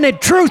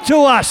presented truth to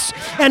us.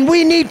 And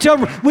we need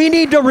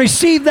to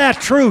receive that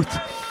truth.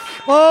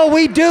 Oh,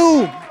 we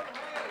do.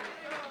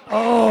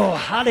 Oh,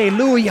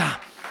 hallelujah.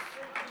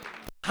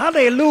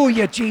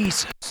 Hallelujah,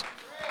 Jesus.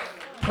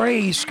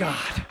 Praise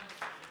God.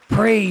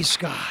 Praise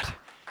God.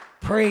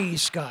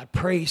 Praise God.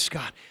 Praise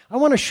God. I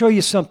want to show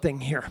you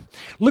something here.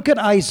 Look at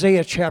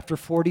Isaiah chapter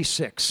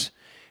 46.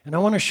 And I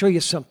want to show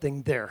you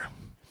something there.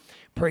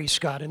 Praise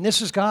God. And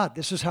this is God.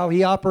 This is how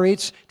he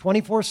operates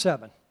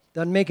 24/7.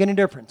 Doesn't make any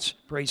difference.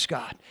 Praise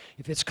God.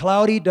 If it's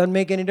cloudy, doesn't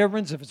make any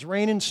difference. If it's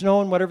raining,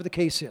 snowing, whatever the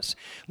case is.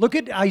 Look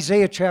at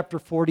Isaiah chapter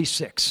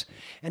 46.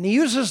 And he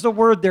uses the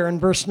word there in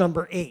verse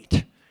number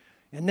 8.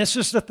 And this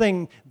is the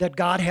thing that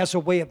God has a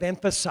way of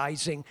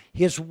emphasizing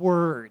his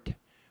word.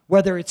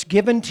 Whether it's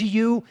given to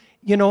you,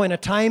 in a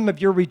time of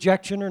your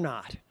rejection or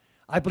not.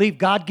 I believe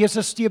God gives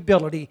us the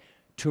ability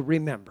to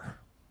remember.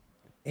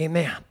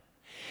 Amen.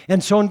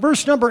 And so in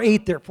verse number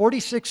 8 there,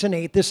 46 and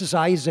 8, this is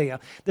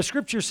Isaiah. The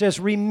scripture says,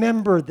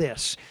 remember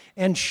this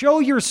and show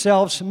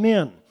yourselves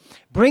men.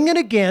 Bring it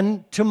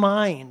again to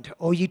mind,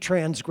 O ye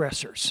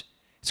transgressors.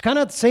 It's kind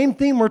of the same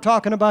theme we're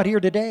talking about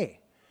here today.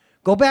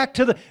 Go back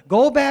to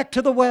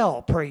the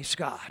well, praise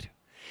God.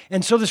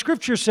 And so the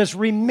scripture says,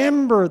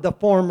 remember the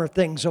former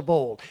things of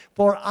old,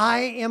 for I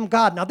am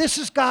God. Now this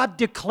is God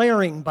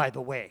declaring, by the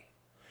way.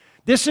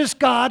 This is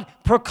God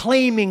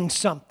proclaiming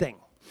something.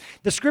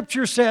 The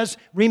scripture says,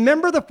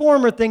 remember the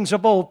former things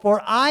of old,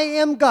 for I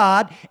am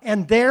God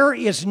and there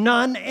is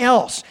none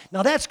else.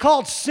 Now that's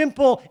called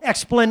simple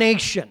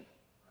explanation.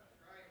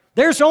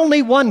 There's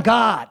only one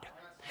God.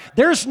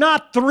 There's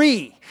not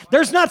three.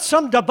 There's not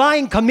some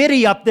divine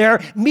committee up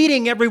there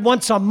meeting every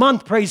once a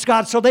month, praise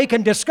God, so they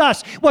can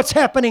discuss what's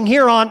happening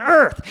here on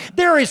earth.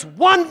 There is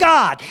one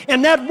God,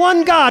 and that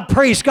one God,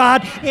 praise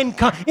God,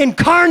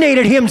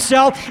 incarnated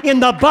himself in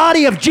the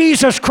body of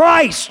Jesus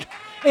Christ.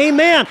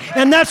 Amen.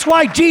 And that's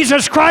why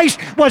Jesus Christ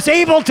was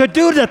able to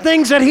do the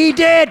things that he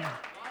did.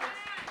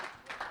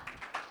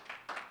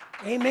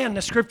 Amen.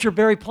 The scripture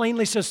very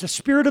plainly says, the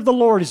Spirit of the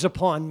Lord is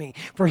upon me,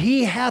 for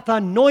he hath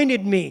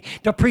anointed me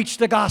to preach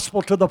the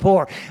gospel to the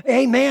poor.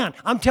 Amen.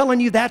 I'm telling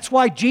you, that's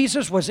why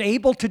Jesus was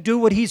able to do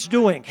what he's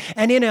doing.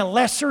 And in a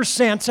lesser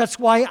sense, that's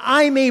why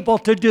I'm able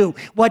to do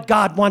what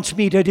God wants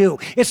me to do.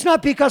 It's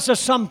not because of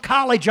some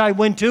college I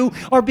went to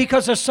or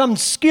because of some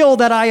skill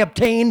that I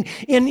obtained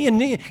in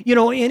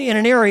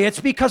an area. It's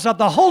because of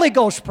the Holy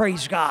Ghost,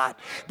 praise God.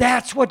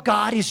 That's what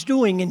God is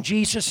doing in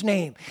Jesus'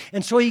 name.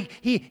 And so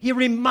he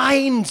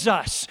reminds us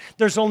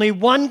there's only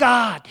one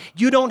God.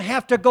 You don't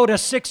have to go to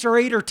 6 or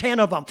 8 or 10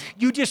 of them.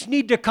 You just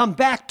need to come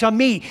back to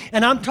me.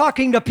 And I'm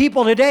talking to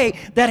people today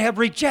that have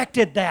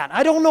rejected that.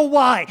 I don't know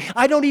why.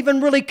 I don't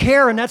even really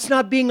care, and that's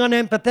not being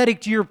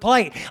unempathetic to your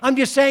plight. I'm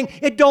just saying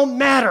it don't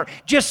matter.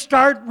 Just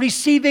start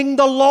receiving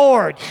the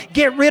Lord.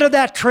 Get rid of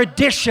that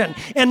tradition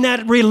and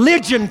that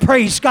religion,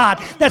 praise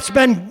God, that's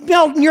been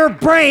built in your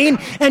brain,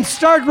 and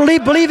start really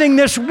believing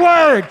this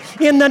word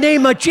in the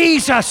name of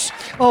Jesus.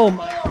 Oh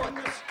my goodness.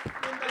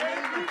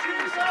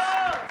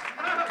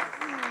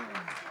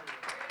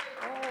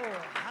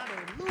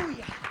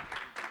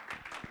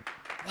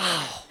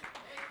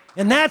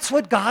 And that's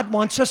what God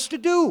wants us to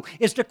do,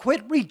 is to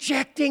quit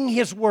rejecting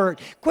his word,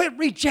 quit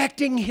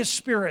rejecting his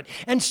Spirit,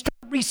 and start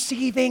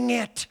receiving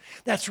it.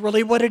 That's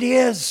really what it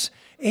is.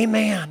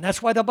 Amen. That's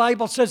why the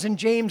Bible says in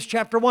James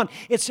chapter 1,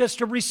 it says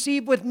to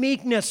receive with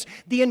meekness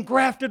the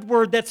engrafted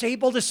word that's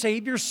able to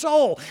save your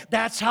soul.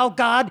 That's how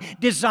God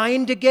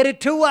designed to get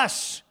it to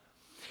us.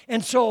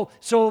 And so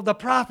the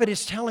prophet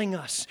is telling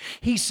us,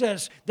 he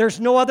says, there's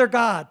no other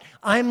God.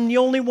 I'm the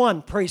only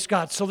one, praise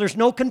God. So there's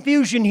no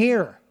confusion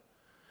here.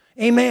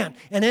 Amen.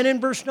 And then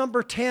in verse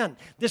number 10,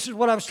 this is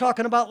what I was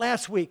talking about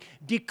last week,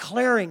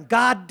 declaring.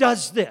 God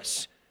does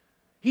this.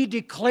 He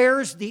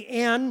declares the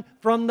end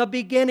from the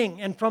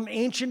beginning, and from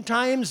ancient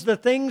times the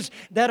things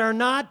that are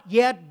not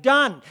yet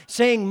done,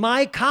 saying,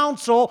 my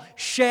counsel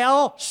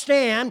shall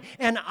stand,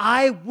 and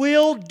I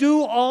will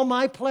do all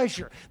my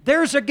pleasure.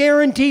 There's a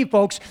guarantee,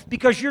 folks,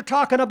 because you're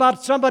talking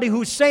about somebody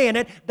who's saying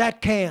it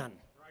that can.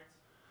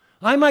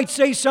 I might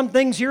say some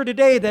things here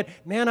today that,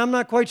 man, I'm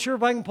not quite sure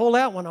if I can pull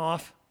that one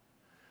off.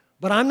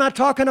 But I'm not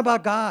talking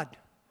about God.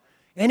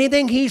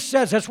 Anything he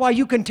says, that's why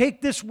you can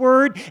take this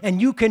word and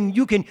you can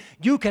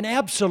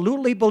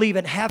absolutely believe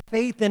it, have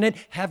faith in it,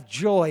 have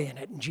joy in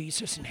it in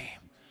Jesus' name.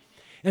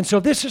 And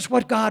so this is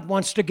what God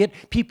wants to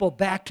get people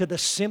back to the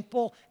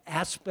simple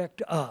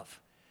aspect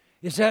of,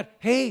 is that,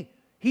 hey,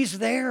 he's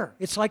there.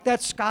 It's like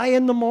that sky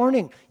in the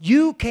morning.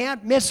 You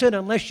can't miss it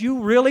unless you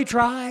really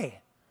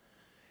try.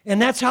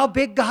 And that's how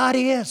big God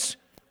is.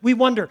 We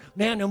wonder,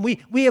 man,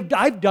 and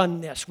I've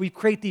done this. We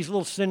create these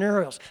little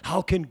scenarios.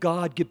 How can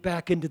God get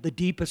back into the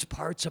deepest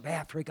parts of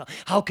Africa?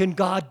 How can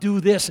God do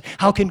this?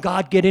 How can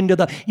God get into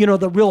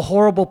the real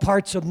horrible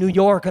parts of New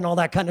York and all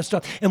that kind of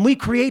stuff? And we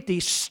create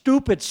these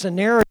stupid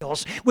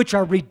scenarios which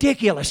are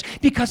ridiculous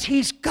because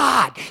he's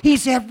God.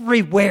 He's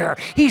everywhere.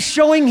 He's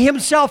showing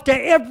himself to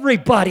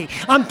everybody.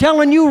 I'm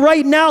telling you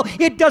right now,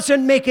 it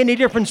doesn't make any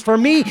difference for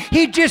me.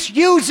 He just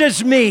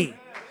uses me.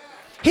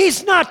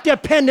 He's not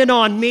dependent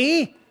on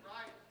me.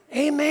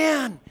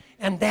 Amen.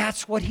 And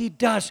that's what he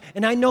does.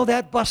 And I know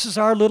that busts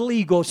our little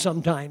ego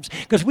sometimes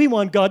because we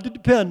want God to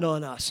depend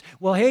on us.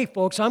 Well, hey,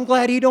 folks, I'm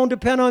glad he don't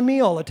depend on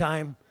me all the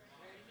time.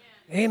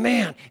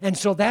 Amen. And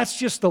so that's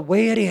just the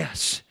way it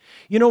is.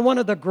 You know, one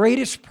of the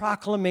greatest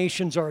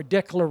proclamations or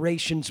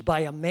declarations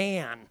by a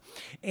man,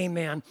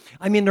 amen.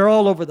 I mean, they're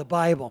all over the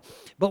Bible,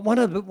 but one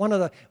of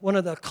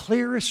the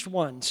clearest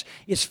ones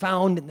is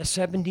found in the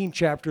 17th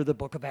chapter of the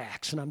book of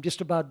Acts, and I'm just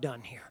about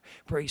done here.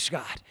 Praise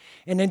God.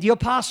 And then the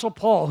Apostle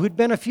Paul, who'd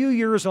been a few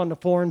years on the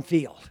foreign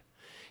field,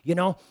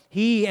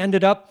 he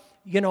ended up,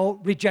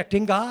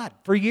 rejecting God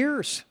for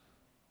years.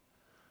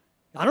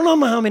 I don't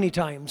know how many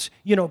times,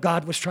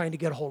 God was trying to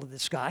get a hold of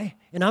this guy,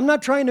 and I'm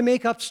not trying to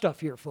make up stuff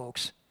here,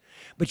 folks.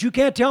 But you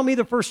can't tell me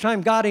the first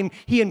time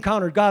he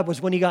encountered God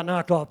was when he got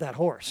knocked off that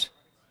horse.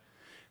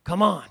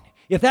 Come on.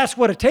 If that's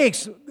what it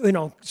takes,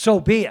 so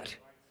be it.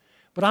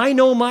 But I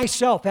know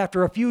myself,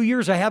 after a few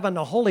years I have on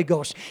the Holy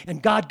Ghost and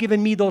God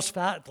giving me those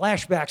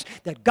flashbacks,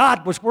 that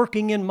God was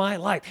working in my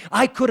life.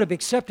 I could have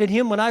accepted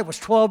Him when I was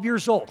 12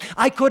 years old.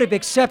 I could have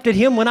accepted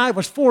Him when I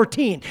was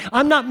 14.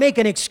 I'm not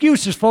making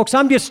excuses, folks.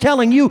 I'm just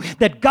telling you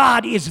that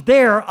God is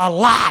there a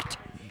lot.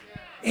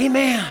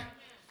 Amen.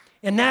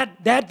 And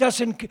that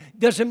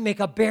doesn't make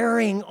a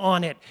bearing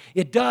on it.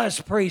 It does,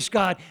 praise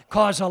God,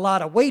 cause a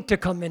lot of weight to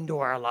come into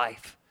our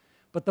life.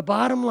 But the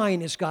bottom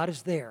line is God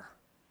is there.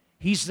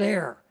 He's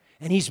there.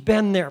 And He's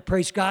been there,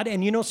 praise God.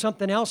 And you know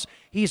something else?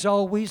 He's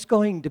always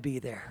going to be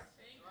there.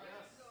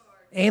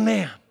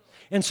 Amen.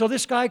 And so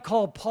this guy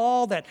called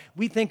Paul, that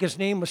we think his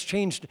name was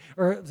changed,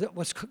 or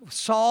was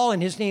Saul,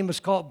 and his name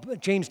was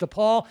changed to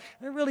Paul.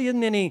 There really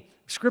isn't any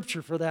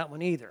scripture for that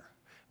one either.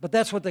 But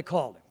that's what they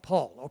called him,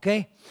 Paul,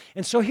 okay?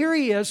 And so here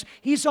he is.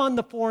 He's on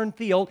the foreign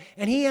field,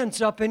 and he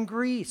ends up in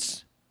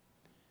Greece.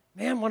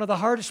 Man, one of the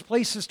hardest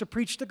places to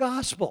preach the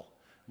gospel.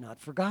 Not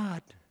for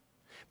God.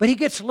 But he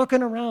gets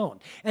looking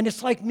around. And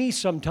it's like me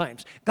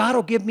sometimes. God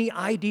will give me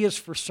ideas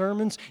for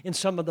sermons in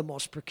some of the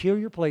most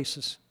peculiar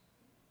places.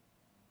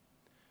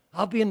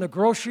 I'll be in the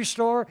grocery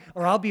store,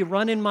 or I'll be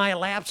running my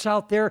laps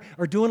out there,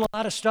 or doing a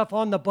lot of stuff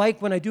on the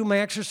bike when I do my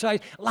exercise.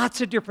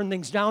 Lots of different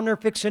things down there,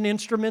 fixing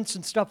instruments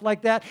and stuff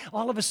like that.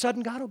 All of a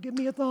sudden, God will give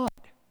me a thought.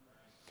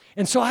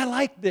 And so I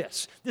like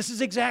this. This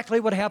is exactly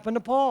what happened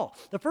to Paul.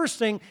 The first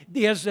thing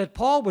is that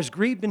Paul was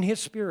grieved in his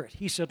spirit.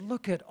 He said,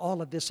 look at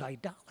all of this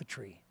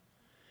idolatry.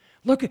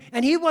 Look,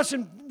 and he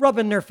wasn't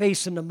rubbing their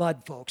face in the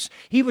mud, folks.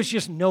 He was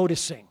just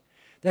noticing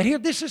that here,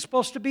 this is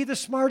supposed to be the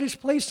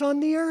smartest place on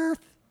the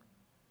earth.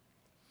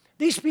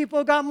 These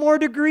people got more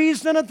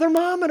degrees than a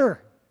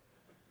thermometer.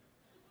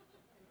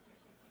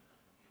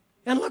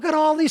 And look at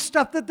all these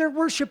stuff that they're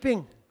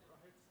worshiping.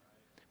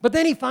 But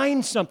then he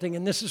finds something,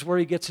 and this is where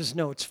he gets his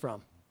notes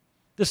from.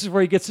 This is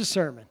where he gets his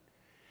sermon.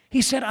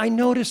 He said, I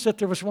noticed that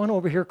there was one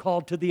over here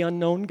called to the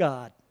unknown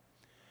God.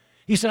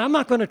 He said, I'm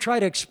not going to try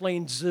to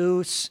explain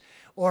Zeus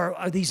or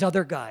these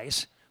other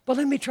guys, but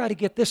let me try to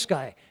get this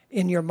guy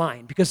in your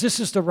mind, because this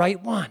is the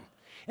right one.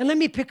 And let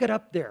me pick it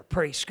up there,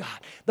 praise God.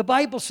 The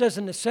Bible says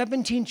in the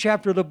 17th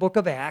chapter of the book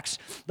of Acts,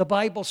 the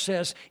Bible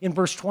says in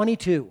verse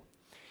 22,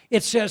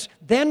 it says,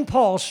 Then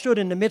Paul stood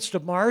in the midst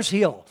of Mars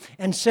Hill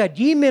and said,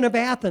 Ye men of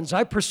Athens,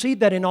 I perceive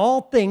that in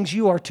all things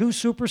you are too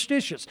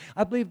superstitious.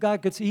 I believe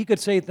He could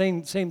say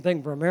the same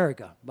thing for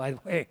America, by the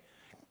way.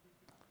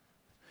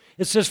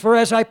 It says, For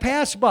as I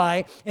passed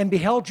by and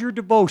beheld your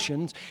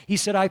devotions, he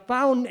said, I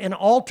found an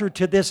altar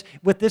to this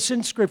with this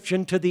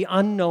inscription, to the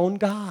unknown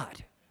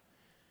God.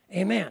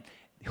 Amen.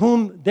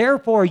 Whom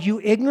therefore you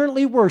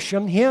ignorantly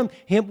worship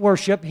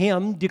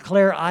him,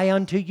 declare I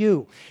unto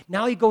you.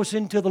 Now he goes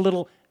into the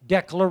little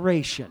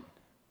declaration.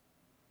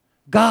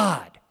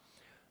 God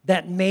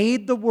that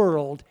made the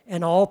world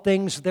and all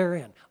things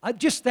therein.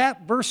 Just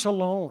that verse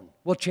alone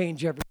will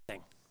change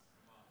everything.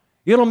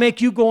 It'll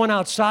make you going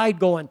outside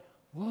going,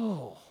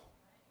 whoa.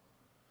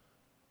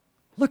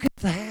 Look at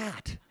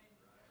that.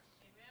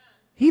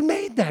 He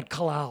made that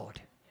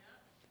cloud.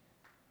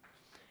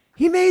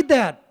 He made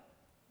that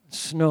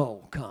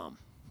snow come.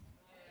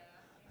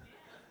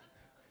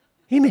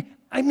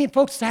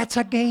 Folks, that's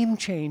a game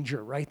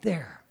changer right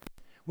there.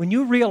 When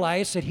you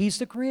realize that He's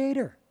the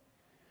creator.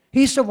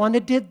 He's the one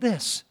that did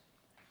this.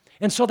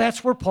 And so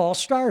that's where Paul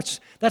starts.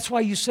 That's why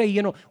you say,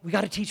 we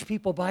got to teach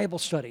people Bible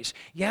studies.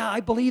 Yeah,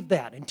 I believe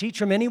that. And teach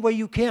them any way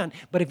you can.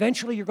 But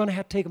eventually you're going to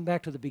have to take them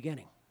back to the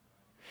beginning.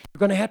 You're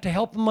going to have to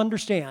help them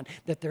understand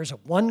that there's a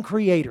one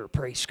creator,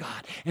 praise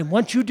God. And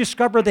once you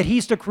discover that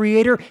He's the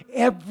creator,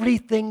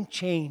 everything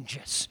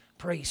changes,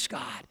 praise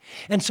God.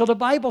 And so the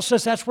Bible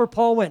says that's where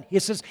Paul went. He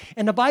says,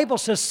 and the Bible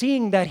says,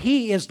 seeing that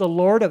He is the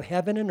Lord of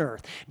heaven and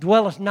earth,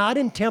 dwelleth not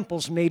in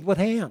temples made with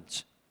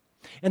hands.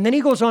 And then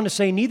he goes on to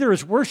say, neither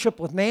is worship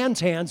with man's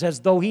hands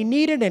as though He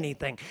needed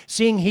anything,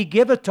 seeing He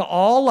giveth to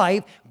all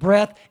life,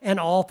 breath, and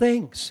all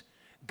things.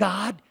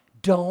 God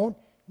don't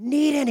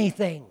need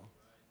anything.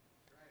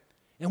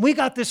 And we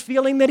got this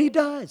feeling that He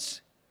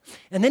does.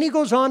 And then he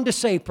goes on to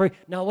say,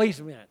 now wait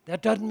a minute,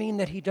 that doesn't mean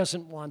that He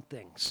doesn't want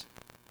things.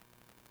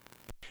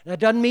 That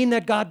doesn't mean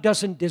that God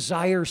doesn't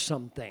desire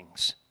some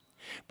things.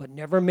 But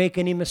never make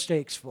any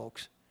mistakes,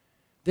 folks.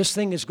 This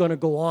thing is going to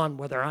go on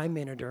whether I'm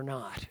in it or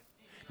not.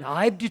 Now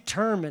I've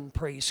determined,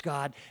 praise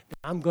God, that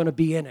I'm going to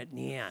be in it in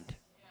the end.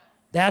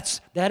 That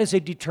is a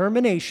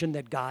determination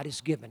that God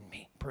has given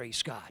me,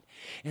 praise God.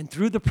 And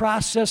through the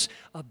process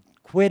of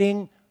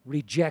quitting,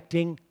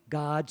 rejecting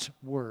God's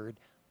word,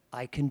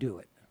 I can do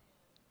it.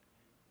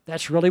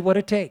 That's really what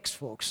it takes,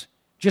 folks.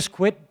 Just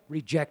quit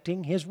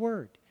rejecting His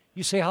word.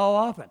 You say, how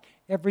often?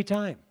 Every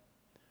time.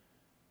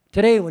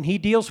 Today, when He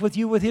deals with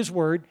you with His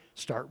word,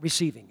 start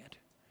receiving it.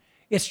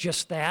 It's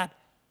just that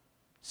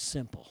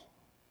simple.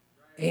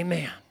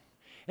 Amen.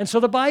 And so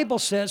the Bible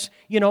says,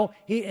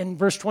 in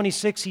verse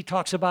 26, He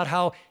talks about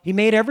how He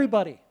made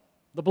everybody.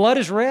 The blood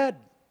is red.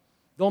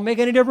 Don't make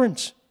any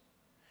difference.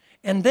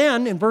 And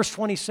then in verse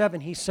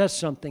 27, He says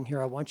something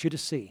here I want you to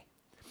see.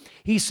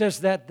 He says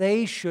that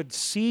they should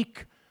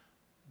seek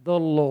the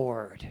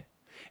Lord.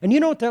 And you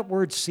know what that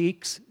word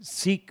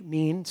seek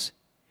means?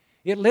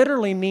 It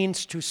literally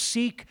means to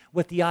seek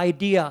with the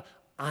idea,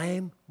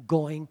 I'm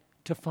going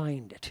to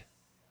find it.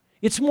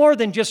 It's more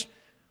than just,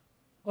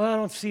 well, I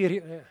don't see it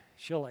here.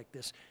 She'll like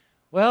this.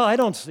 Well, I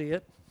don't see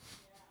it.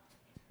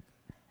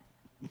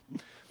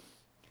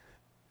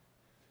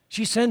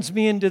 She sends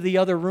me into the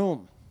other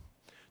room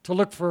to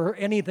look for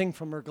anything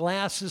from her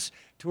glasses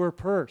to her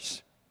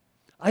purse.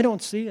 I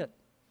don't see it.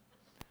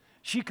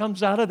 She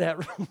comes out of that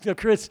room.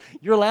 Chris,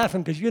 you're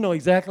laughing because you know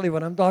exactly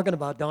what I'm talking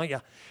about, don't you?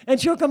 And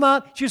she'll come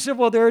out. She said,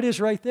 well, there it is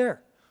right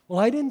there. Well,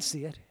 I didn't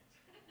see it.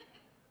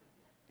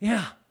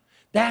 Yeah,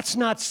 that's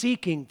not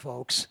seeking,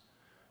 folks.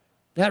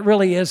 That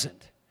really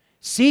isn't.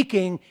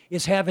 Seeking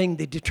is having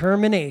the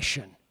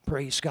determination,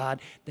 praise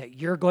God, that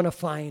you're going to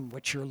find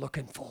what you're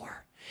looking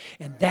for.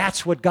 And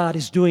that's what God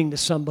is doing to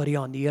somebody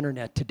on the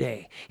internet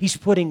today. He's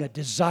putting a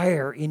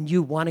desire in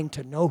you wanting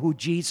to know who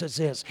Jesus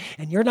is.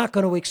 And you're not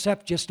going to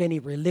accept just any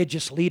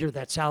religious leader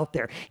that's out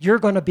there. You're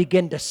going to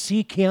begin to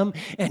seek Him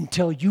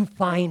until you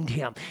find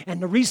Him.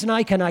 And the reason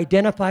I can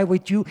identify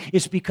with you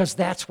is because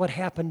that's what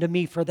happened to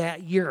me for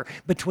that year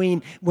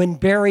between when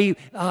Barry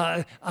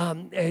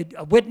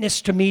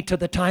witnessed to me to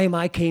the time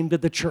I came to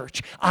the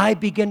church. I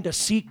began to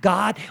seek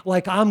God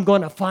like I'm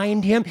going to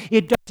find Him.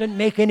 It doesn't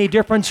make any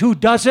difference who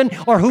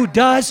doesn't or who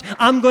does.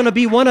 I'm going to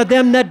be one of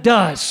them that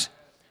does.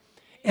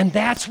 And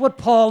that's what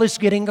Paul is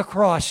getting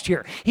across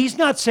here. He's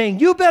not saying,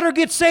 you better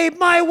get saved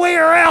my way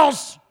or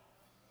else.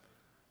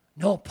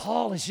 No,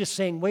 Paul is just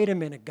saying, wait a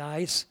minute,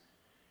 guys.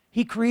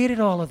 He created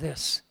all of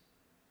this.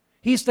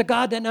 He's the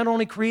God that not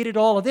only created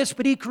all of this,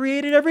 but He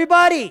created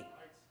everybody.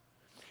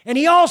 And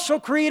He also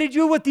created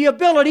you with the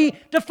ability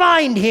to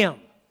find Him.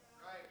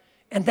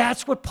 And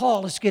that's what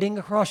Paul is getting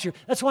across here.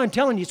 That's why I'm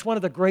telling you, it's one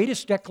of the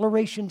greatest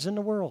declarations in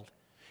the world.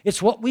 It's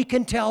what we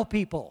can tell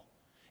people.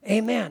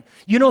 Amen.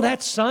 You know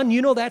that sun,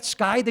 you know that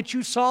sky that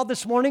you saw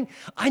this morning?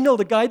 I know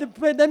the guy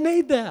that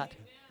made that.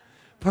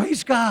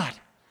 Praise God.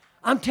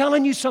 I'm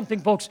telling you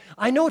something, folks.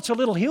 I know it's a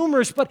little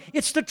humorous, but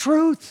it's the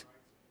truth.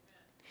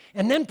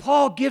 And then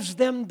Paul gives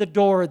them the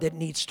door that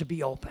needs to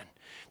be open.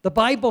 The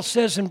Bible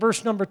says in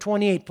verse number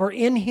 28, for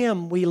in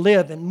Him we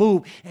live and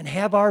move and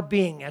have our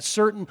being, as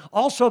certain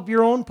also of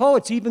your own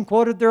poets even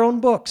quoted their own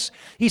books.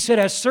 He said,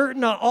 as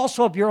certain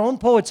also of your own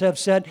poets have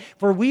said,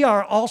 for we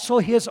are also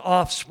His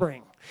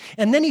offspring.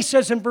 And then he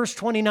says in verse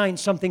 29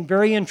 something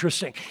very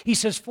interesting. He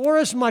says,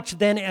 forasmuch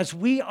then as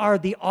we are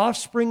the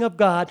offspring of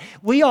God,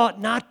 we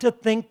ought not to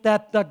think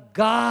that the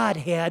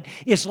Godhead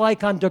is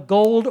like unto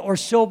gold or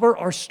silver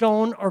or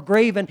stone or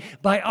graven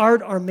by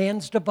art or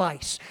man's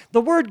device.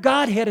 The word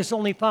Godhead is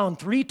only found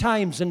 3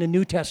 times in the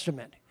New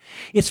Testament.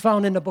 It's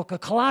found in the book of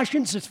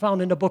Colossians, it's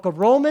found in the book of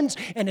Romans,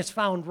 and it's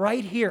found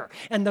right here.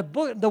 And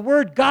the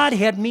word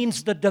Godhead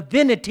means the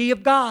divinity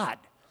of God,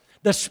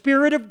 the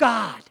Spirit of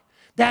God.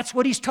 That's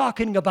what he's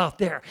talking about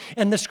there.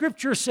 And the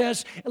scripture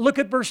says, look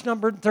at verse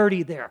number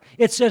 30 there.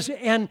 It says,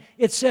 and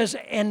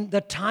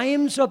the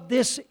times of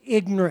this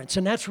ignorance,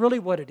 and that's really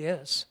what it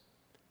is.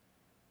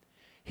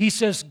 He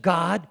says,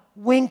 God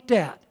winked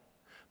at.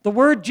 The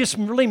word just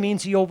really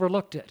means He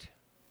overlooked it.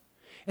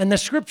 And the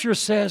scripture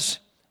says,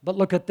 but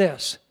look at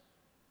this,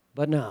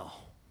 but now,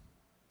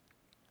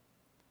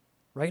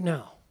 right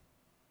now.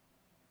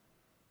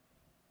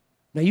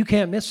 Now you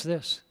can't miss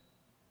this.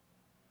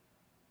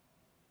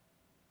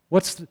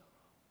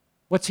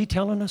 What's He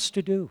telling us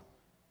to do?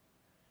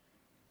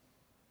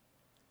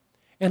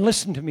 And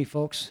listen to me,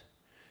 folks,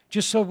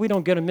 just so we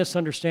don't get a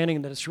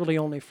misunderstanding that it's really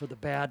only for the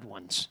bad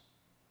ones.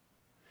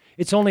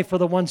 It's only for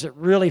the ones that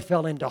really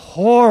fell into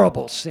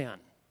horrible sin.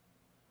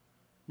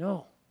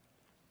 No.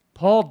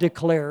 Paul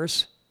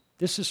declares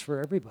this is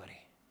for everybody.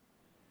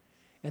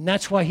 And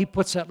that's why he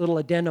puts that little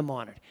addendum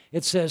on it.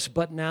 It says,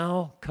 but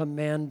now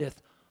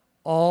commandeth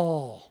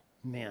all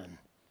men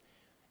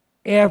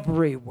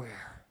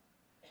everywhere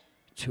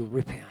to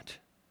repent.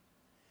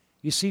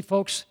 You see,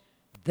 folks,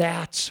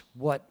 that's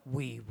what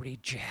we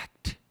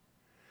reject.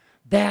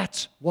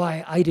 That's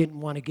why I didn't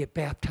want to get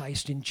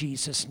baptized in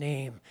Jesus'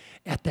 name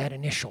at that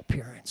initial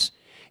appearance.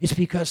 It's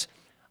because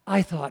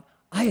I thought,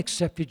 I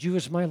accepted you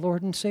as my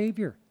Lord and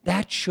Savior.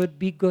 That should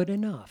be good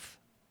enough.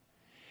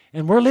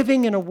 And we're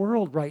living in a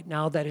world right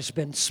now that has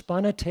been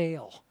spun a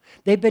tale.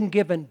 They've been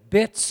given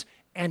bits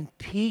and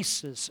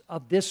pieces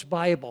of this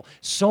Bible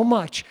so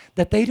much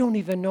that they don't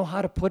even know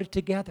how to put it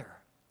together.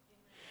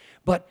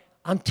 But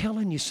I'm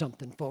telling you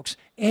something, folks.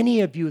 Any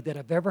of you that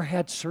have ever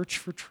had Search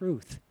for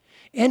Truth,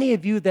 any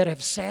of you that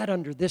have sat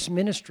under this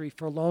ministry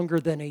for longer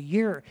than a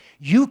year,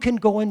 you can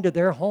go into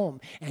their home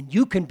and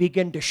you can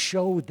begin to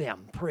show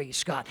them,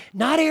 praise God.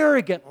 Not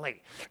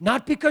arrogantly,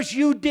 not because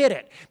you did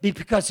it, but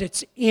because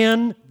it's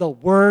in the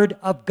Word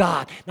of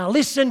God. Now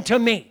listen to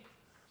me.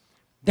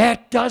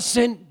 That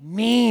doesn't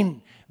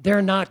mean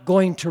they're not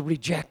going to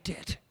reject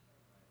it.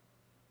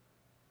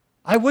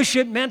 I wish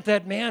it meant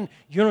that, man,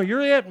 you're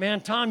it, man.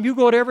 Tom, you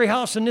go to every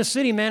house in this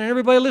city, man, and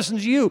everybody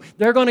listens to you.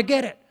 They're going to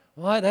get it.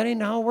 Well, that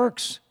ain't how it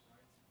works.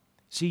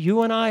 See,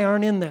 you and I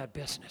aren't in that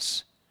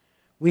business.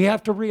 We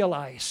have to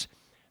realize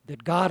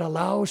that God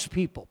allows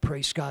people,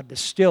 praise God, to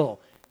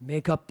still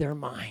make up their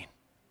mind.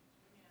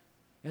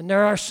 And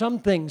there are some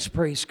things,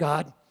 praise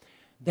God,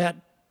 that,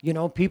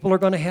 people are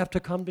going to have to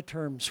come to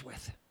terms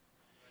with.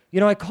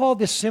 I call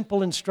this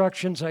simple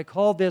instructions. I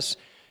call this,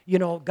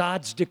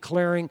 God's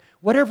declaring.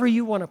 Whatever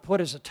you want to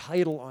put as a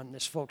title on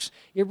this, folks,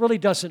 it really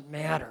doesn't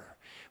matter.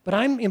 But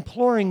I'm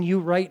imploring you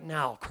right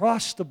now,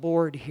 across the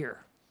board here,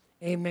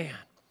 amen.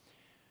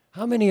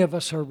 How many of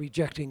us are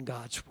rejecting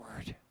God's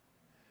word?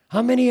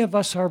 How many of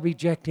us are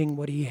rejecting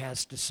what he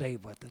has to say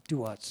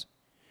to us?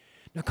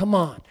 Now, come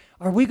on.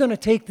 Are we going to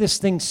take this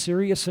thing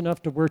serious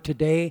enough to where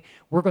today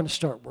we're going to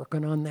start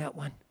working on that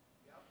one?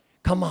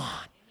 Come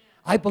on.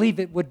 I believe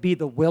it would be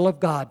the will of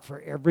God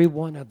for every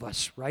one of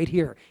us right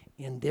here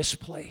in this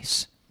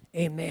place,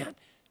 amen,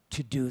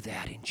 to do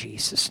that in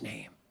Jesus'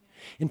 name.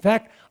 In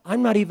fact,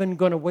 I'm not even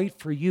going to wait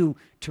for you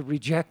to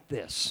reject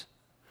this.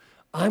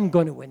 I'm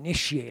going to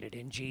initiate it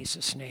in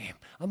Jesus' name.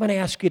 I'm going to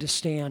ask you to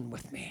stand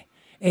with me.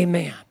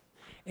 Amen.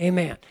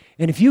 Amen.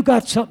 And if you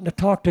got something to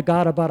talk to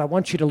God about, I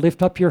want you to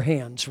lift up your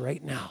hands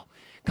right now.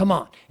 Come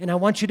on. And I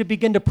want you to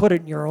begin to put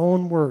it in your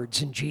own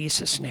words in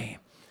Jesus' name.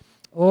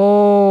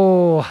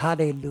 Oh,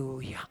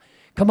 hallelujah.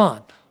 Come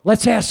on.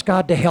 Let's ask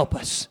God to help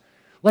us.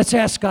 Let's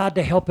ask God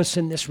to help us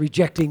in this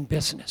rejecting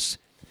business.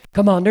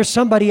 Come on, there's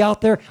somebody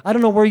out there. I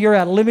don't know where you're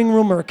at, a living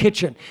room or a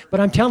kitchen, but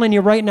I'm telling you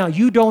right now,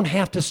 you do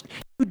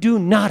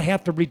not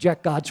have to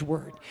reject God's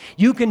word.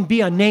 You can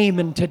be a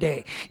Naaman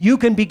today. You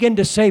can begin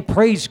to say,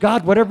 praise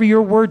God, whatever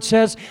your word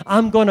says,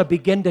 I'm going to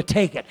begin to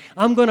take it.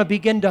 I'm going to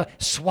begin to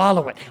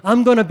swallow it.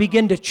 I'm going to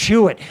begin to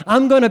chew it.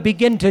 I'm going to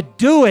begin to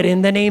do it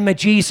in the name of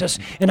Jesus.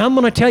 And I'm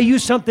going to tell you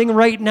something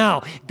right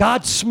now.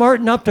 God's smart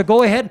enough to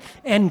go ahead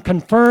and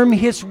confirm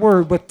his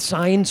word with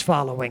signs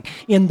following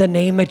in the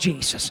name of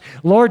Jesus.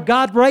 Lord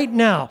God, right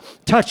now,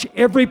 touch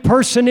every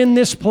person in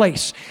this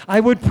place. I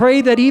would pray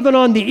that even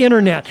on the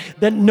internet,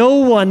 that no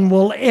one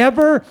will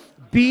ever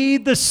be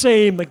the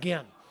same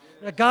again.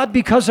 God,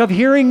 because of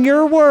hearing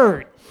your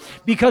word,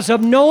 because of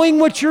knowing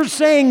what you're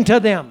saying to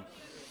them,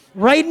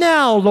 right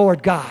now,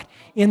 Lord God,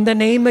 in the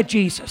name of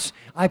Jesus,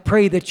 I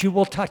pray that you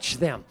will touch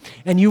them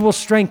and you will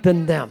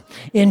strengthen them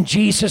in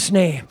Jesus'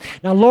 name.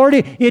 Now, Lord,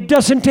 it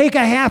doesn't take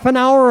a half an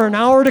hour or an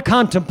hour to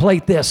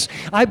contemplate this.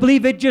 I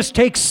believe it just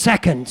takes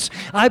seconds.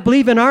 I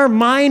believe in our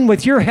mind,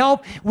 with your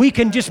help, we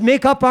can just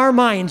make up our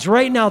minds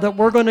right now that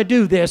we're going to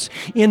do this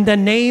in the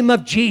name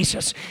of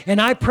Jesus.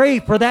 And I pray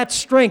for that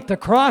strength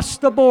across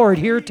the board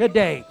here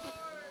today.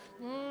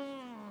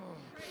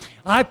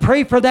 I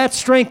pray for that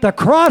strength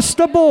across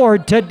the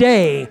board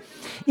today.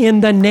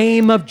 In the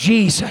name of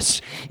Jesus.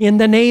 In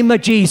the name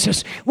of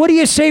Jesus. What do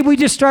you say we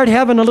just start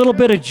having a little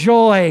bit of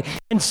joy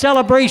and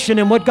celebration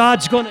in what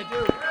God's going to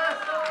do?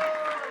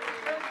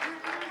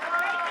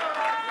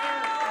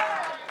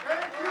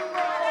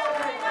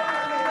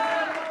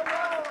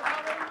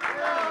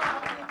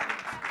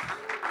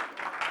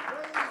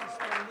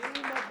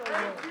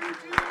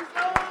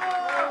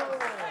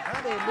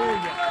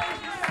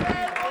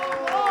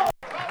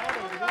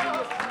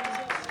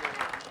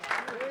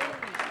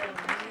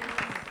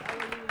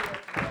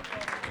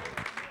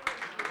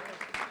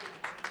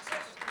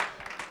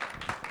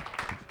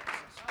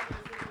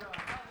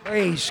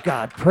 Praise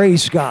God,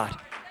 praise God,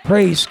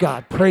 praise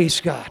God,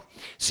 praise God.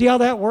 See how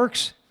that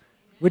works?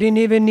 We didn't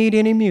even need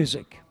any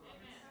music.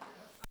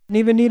 Didn't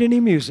even need any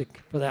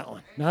music for that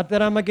one. Not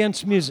that I'm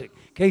against music.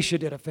 Keisha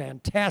did a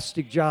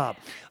fantastic job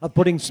of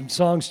putting some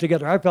songs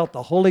together. I felt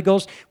the Holy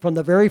Ghost from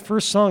the very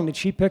first song that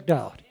she picked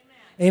out.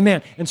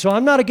 Amen. And so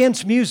I'm not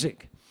against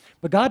music,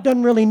 but God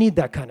doesn't really need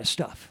that kind of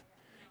stuff.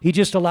 He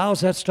just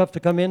allows that stuff to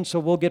come in so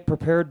we'll get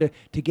prepared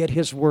to get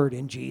his word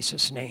in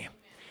Jesus' name.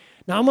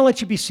 Now, I'm going to let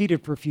you be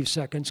seated for a few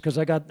seconds because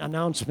I got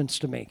announcements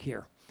to make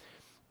here.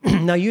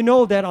 Now, you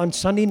know that on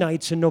Sunday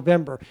nights in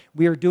November,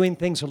 we are doing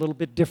things a little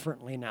bit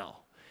differently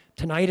now.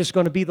 Tonight is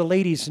going to be the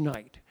ladies'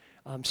 night.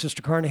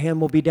 Sister Carnahan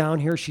will be down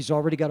here. She's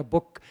already got a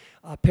book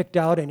picked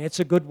out, and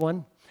it's a good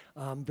one.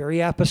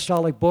 Very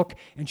apostolic book.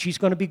 And she's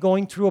going to be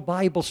going through a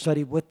Bible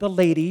study with the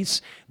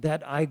ladies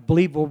that I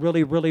believe will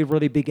really, really,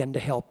 really begin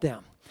to help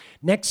them.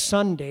 Next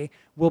Sunday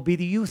will be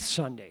the Youth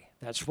Sunday.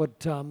 That's what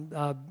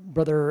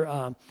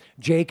Brother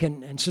Jake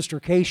and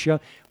Sister Keisha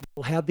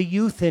will have the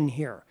youth in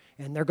here.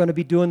 And they're going to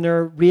be doing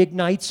their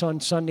reignites on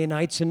Sunday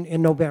nights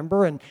in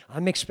November, and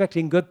I'm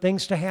expecting good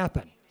things to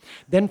happen.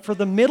 Then for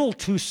the middle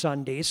 2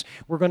 Sundays,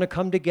 we're going to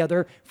come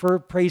together for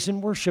praise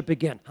and worship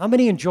again. How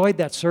many enjoyed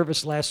that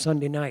service last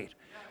Sunday night?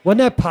 Wasn't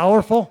that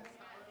powerful?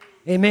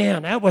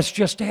 Amen. That was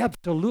just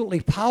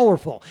absolutely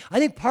powerful. I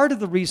think part of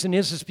the reason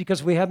is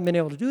because we haven't been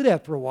able to do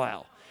that for a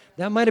while.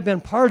 That might have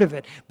been part of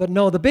it. But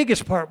no, the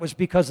biggest part was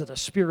because of the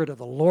Spirit of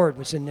the Lord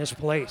was in this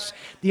place.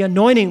 The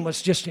anointing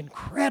was just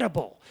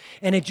incredible.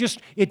 And it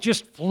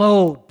just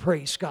flowed,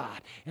 praise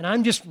God. And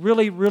I'm just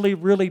really, really,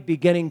 really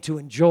beginning to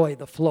enjoy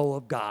the flow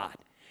of God.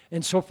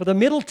 And so for the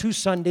middle 2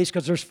 Sundays,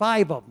 because there's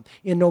 5 of them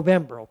in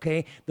November,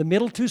 okay? The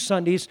middle 2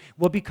 Sundays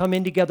will be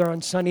coming together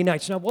on Sunday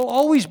nights. Now, we'll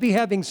always be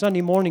having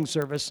Sunday morning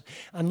service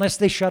unless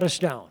they shut us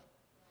down.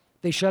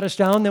 They shut us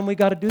down, then we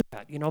got to do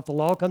that. You know, if the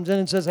law comes in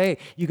and says, hey,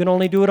 you can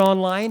only do it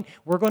online,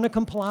 we're going to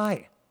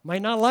comply.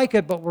 Might not like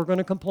it, but we're going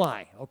to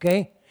comply,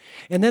 okay?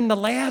 And then the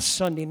last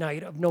Sunday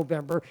night of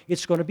November,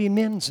 it's going to be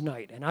men's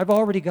night. And I've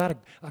already got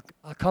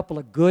a couple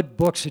of good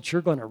books that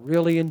you're going to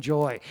really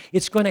enjoy.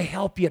 It's going to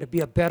help you to be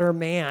a better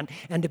man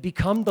and to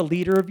become the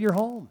leader of your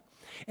home.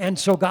 And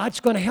so God's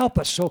going to help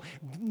us. So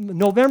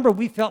November,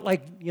 we felt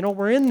like,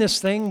 we're in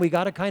this thing. We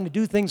got to kind of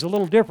do things a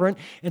little different.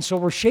 And so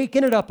we're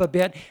shaking it up a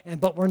bit,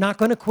 but we're not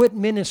going to quit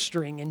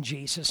ministering in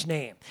Jesus'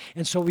 name.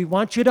 And so we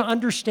want you to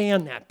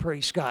understand that,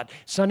 praise God.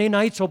 Sunday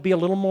nights will be a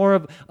little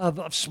more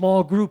of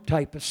small group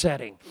type of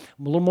setting.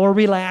 A little more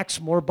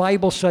relaxed, more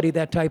Bible study,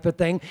 that type of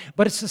thing.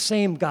 But it's the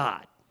same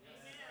God.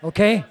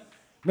 Okay?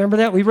 Remember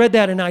that? We read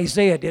that in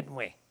Isaiah, didn't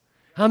we?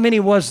 How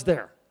many was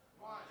there?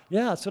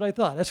 Yeah, that's what I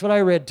thought. That's what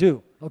I read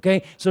too.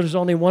 Okay, so there's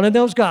only one of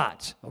those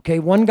gods. Okay,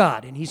 one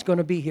God, and He's going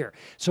to be here.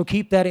 So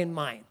keep that in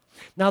mind.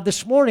 Now,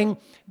 this morning,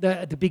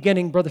 at the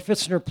beginning, Brother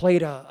Fitzner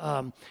played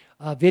a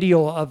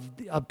video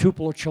of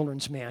Tupelo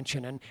Children's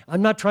Mansion, and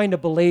I'm not trying to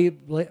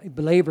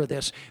belabor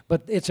this,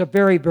 but it's a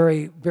very,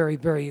 very, very,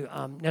 very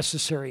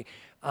necessary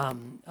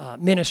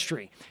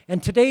ministry.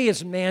 And today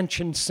is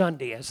Mansion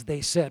Sunday, as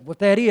they said. What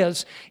that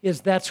is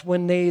that's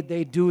when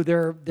they do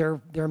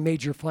their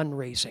major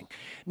fundraising.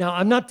 Now,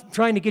 I'm not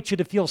trying to get you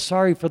to feel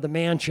sorry for the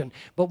mansion,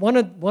 but one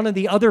of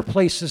the other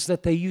places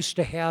that they used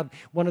to have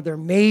one of their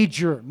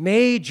major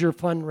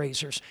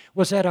fundraisers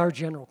was at our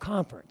general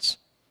conference.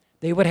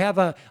 They would have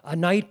a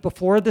night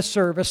before the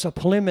service, a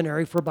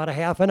preliminary for about a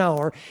half an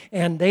hour,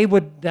 and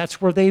that's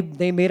where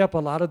they made up a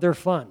lot of their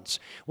funds.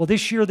 Well,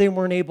 this year they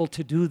weren't able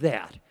to do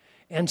that.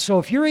 And so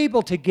if you're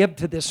able to give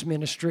to this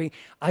ministry,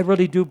 I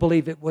really do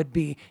believe it would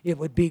be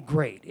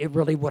great. It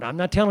really would. I'm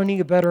not telling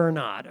you better or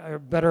not, or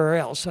better or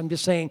else. I'm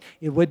just saying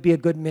it would be a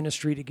good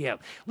ministry to give.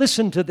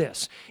 Listen to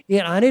this.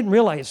 I didn't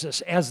realize this.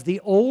 As the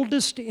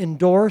oldest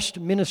endorsed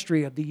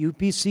ministry of the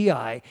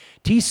UPCI,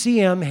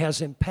 TCM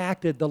has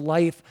impacted the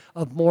life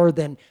of more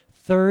than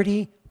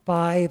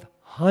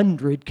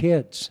 3,500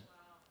 kids.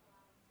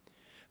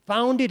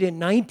 Founded in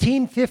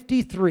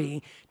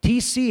 1953,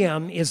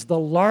 TCM is the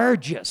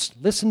largest,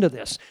 listen to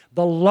this,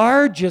 the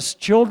largest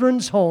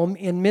children's home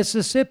in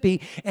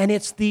Mississippi, and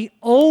it's the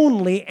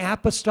only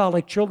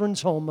apostolic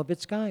children's home of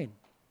its kind.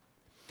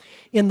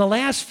 In the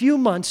last few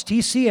months,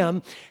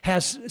 TCM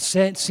has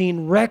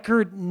seen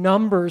record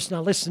numbers,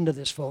 now listen to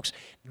this, folks,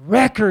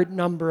 record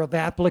number of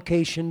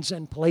applications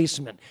and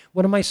placement.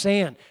 What am I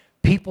saying?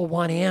 People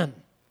want in.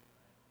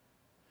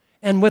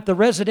 And with the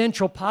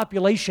residential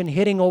population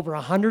hitting over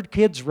 100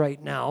 kids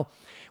right now,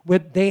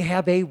 they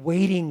have a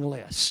waiting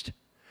list.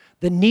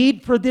 The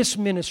need for this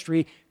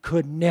ministry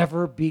could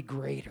never be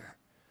greater.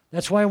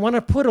 That's why I want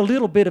to put a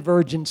little bit of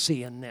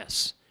urgency in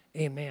this.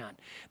 Amen.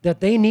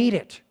 That they need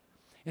it.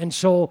 And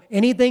so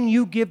anything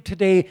you give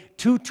today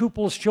to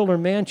Tupelo's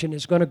Children's Mansion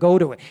is going to go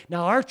to it.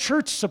 Now, our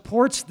church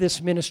supports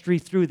this ministry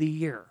through the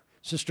year.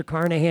 Sister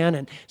Carnahan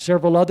and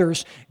several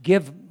others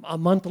give a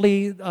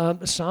monthly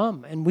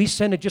sum, and we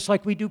send it just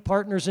like we do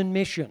Partners in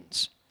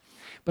Missions.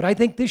 But I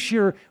think this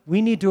year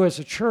we need to, as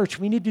a church,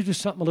 we need to do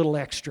something a little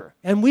extra.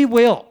 And we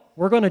will.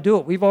 We're going to do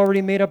it. We've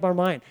already made up our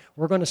mind.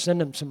 We're going to send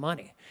them some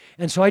money.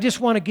 And so I just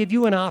want to give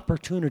you an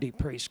opportunity,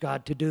 praise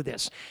God, to do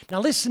this.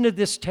 Now listen to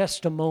this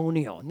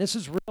testimonial. And this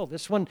is real.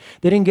 This one,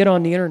 they didn't get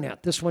on the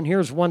internet. This one here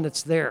is one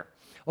that's there.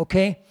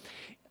 Okay?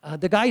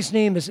 The guy's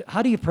name is,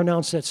 how do you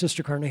pronounce that,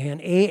 Sister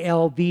Carnahan?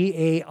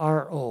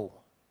 Alvaro.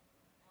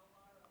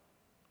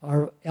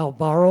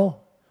 Alvaro?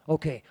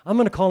 Okay, I'm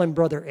going to call him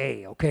Brother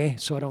A, okay,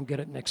 so I don't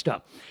get it mixed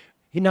up.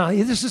 Now,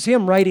 this is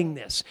him writing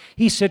this.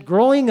 He said,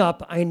 growing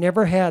up, I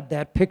never had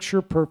that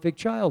picture-perfect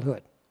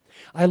childhood.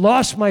 I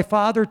lost my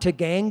father to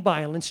gang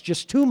violence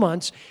just 2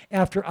 months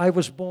after I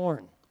was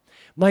born.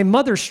 My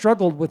mother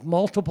struggled with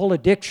multiple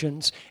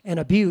addictions and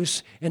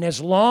abuse, and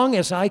as long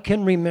as I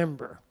can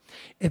remember.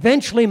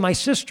 Eventually, my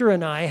sister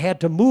and I had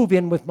to move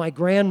in with my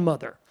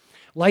grandmother.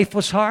 Life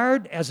was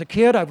hard. As a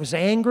kid, I was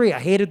angry. I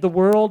hated the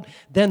world.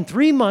 Then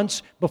 3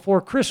 months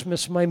before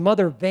Christmas, my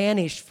mother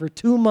vanished for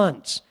 2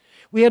 months.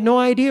 We had no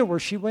idea where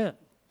she went,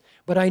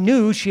 but I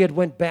knew she had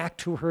went back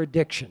to her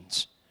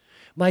addictions.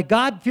 My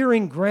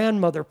God-fearing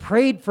grandmother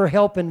prayed for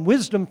help and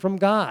wisdom from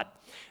God.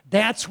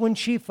 That's when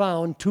she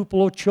found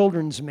Tupelo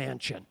Children's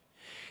Mansion.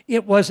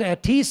 It was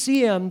at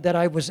TCM that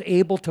I was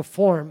able to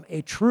form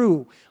a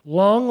true,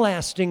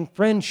 long-lasting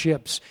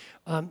friendships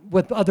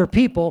with other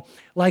people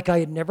like I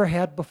had never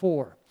had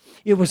before.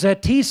 It was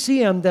at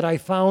TCM that I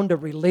found a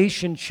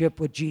relationship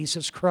with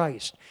Jesus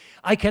Christ.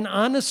 I can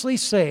honestly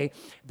say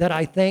that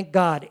I thank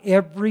God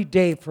every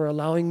day for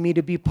allowing me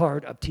to be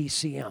part of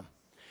TCM.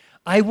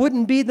 I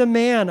wouldn't be the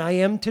man I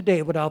am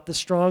today without the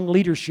strong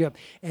leadership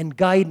and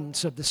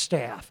guidance of the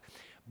staff.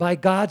 By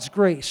God's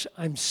grace,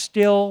 I'm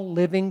still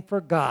living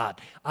for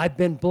God. I've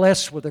been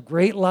blessed with a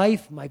great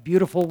life, my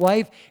beautiful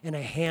wife, and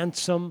a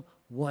handsome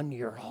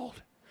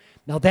 1-year-old.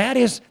 Now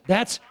that's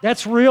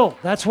real.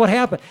 That's what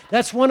happened.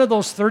 That's one of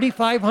those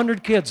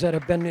 3,500 kids that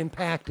have been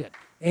impacted.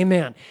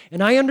 Amen.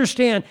 And I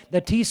understand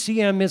that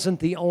TCM isn't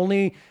the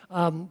only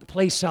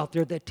place out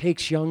there that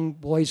takes young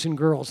boys and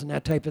girls and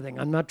that type of thing.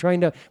 I'm not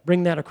trying to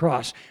bring that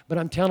across, but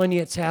I'm telling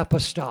you it's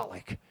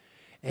apostolic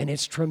and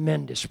it's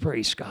tremendous,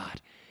 praise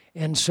God.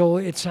 And so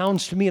it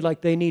sounds to me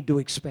like they need to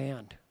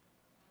expand.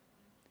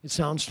 It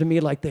sounds to me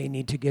like they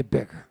need to get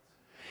bigger.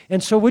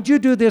 And so would you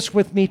do this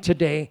with me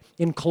today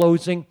in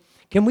closing?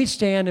 Can we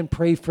stand and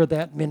pray for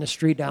that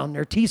ministry down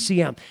there,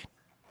 TCM?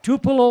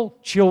 Tupelo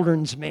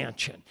Children's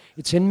Mansion.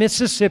 It's in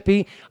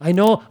Mississippi. I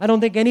don't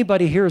think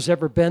anybody here has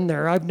ever been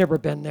there. I've never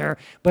been there.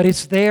 But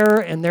it's there,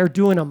 and they're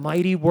doing a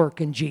mighty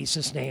work in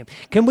Jesus' name.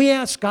 Can we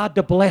ask God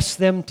to bless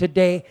them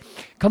today?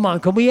 Come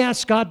on, can we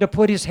ask God to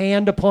put His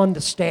hand upon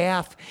the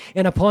staff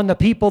and upon the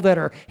people that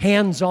are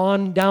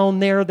hands-on down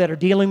there that are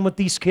dealing with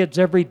these kids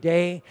every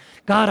day?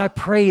 God, I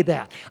pray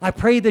that. I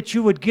pray that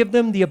you would give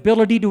them the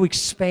ability to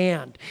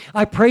expand.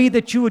 I pray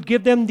that you would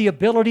give them the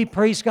ability,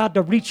 praise God,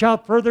 to reach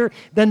out further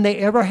than they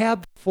ever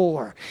have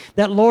before.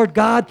 That, Lord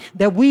God,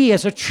 that we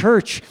as a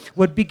church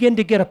would begin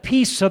to get a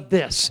piece of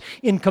this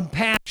in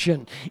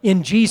compassion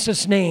in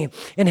Jesus' name.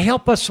 And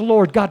help us,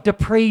 Lord God, to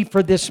pray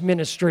for this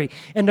ministry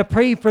and to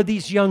pray for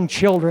these young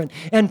children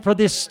and for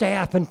this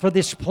staff and for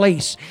this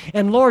place.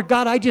 And Lord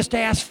God, I just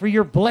ask for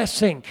your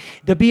blessing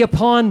to be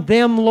upon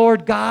them,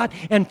 Lord God,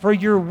 and for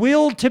your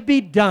will to be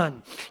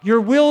done.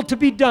 Your will to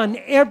be done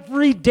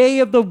every day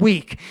of the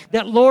week.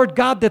 That, Lord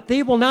God, that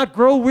they will not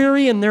grow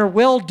weary in their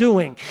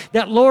well-doing.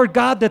 That, Lord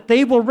God, that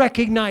they will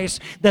recognize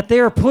that they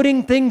are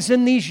putting things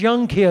in these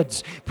young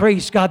kids,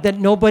 praise God, that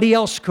nobody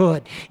else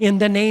could. In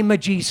the name of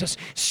Jesus,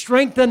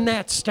 strengthen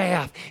that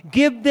staff.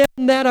 Give them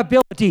that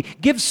ability.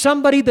 Give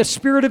somebody the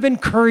spirit of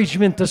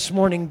encouragement this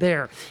morning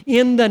there.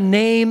 In the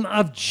name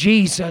of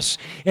Jesus.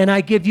 And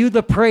I give you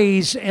the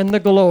praise and the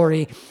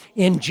glory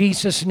in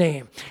Jesus'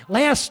 name.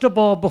 Last of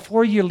all,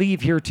 before you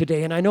leave here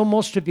today, and I know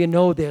most of you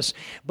know this,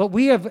 but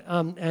we have,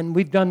 and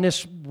we've done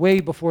this way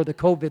before the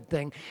COVID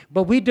thing,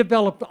 but we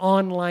developed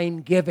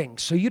online giving.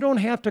 So you don't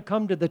have to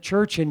come to the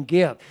church and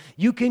give.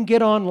 You can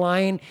get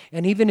online,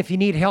 and even if you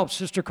need help,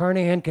 Sister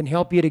Carnahan can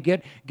help you to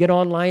get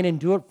online and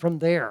do it from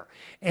there.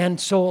 And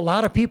so a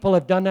lot of people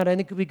have done that. I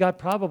think we got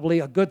probably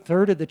a good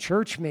third of the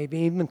church, maybe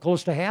even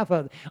close to half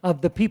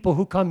of the people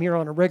who come here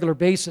on a regular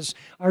basis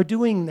are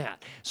doing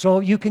that.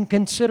 So you can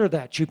consider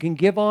that. You can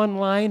give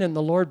online, and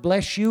the Lord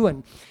bless you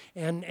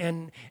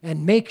and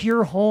make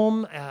your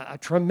home a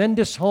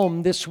tremendous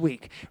home this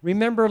week.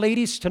 Remember,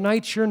 ladies,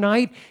 tonight's your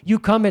night. You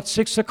come at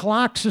 6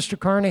 o'clock. Sister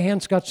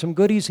Carnahan's got some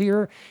goodies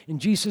here in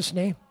Jesus'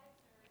 name.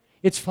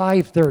 It's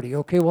 5:30.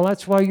 Okay, well,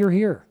 that's why you're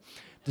here,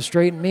 to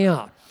straighten me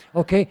out.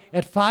 Okay,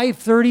 at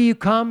 5:30 you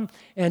come,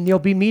 and you'll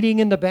be meeting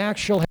in the back.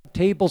 She'll have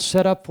tables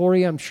set up for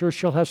you. I'm sure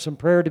she'll have some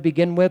prayer to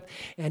begin with,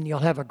 and you'll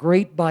have a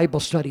great Bible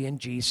study in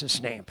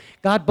Jesus' name.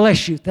 God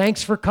bless you.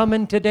 Thanks for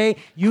coming today.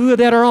 You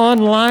that are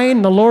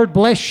online, the Lord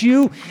bless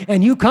you,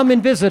 and you come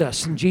and visit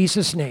us in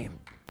Jesus' name.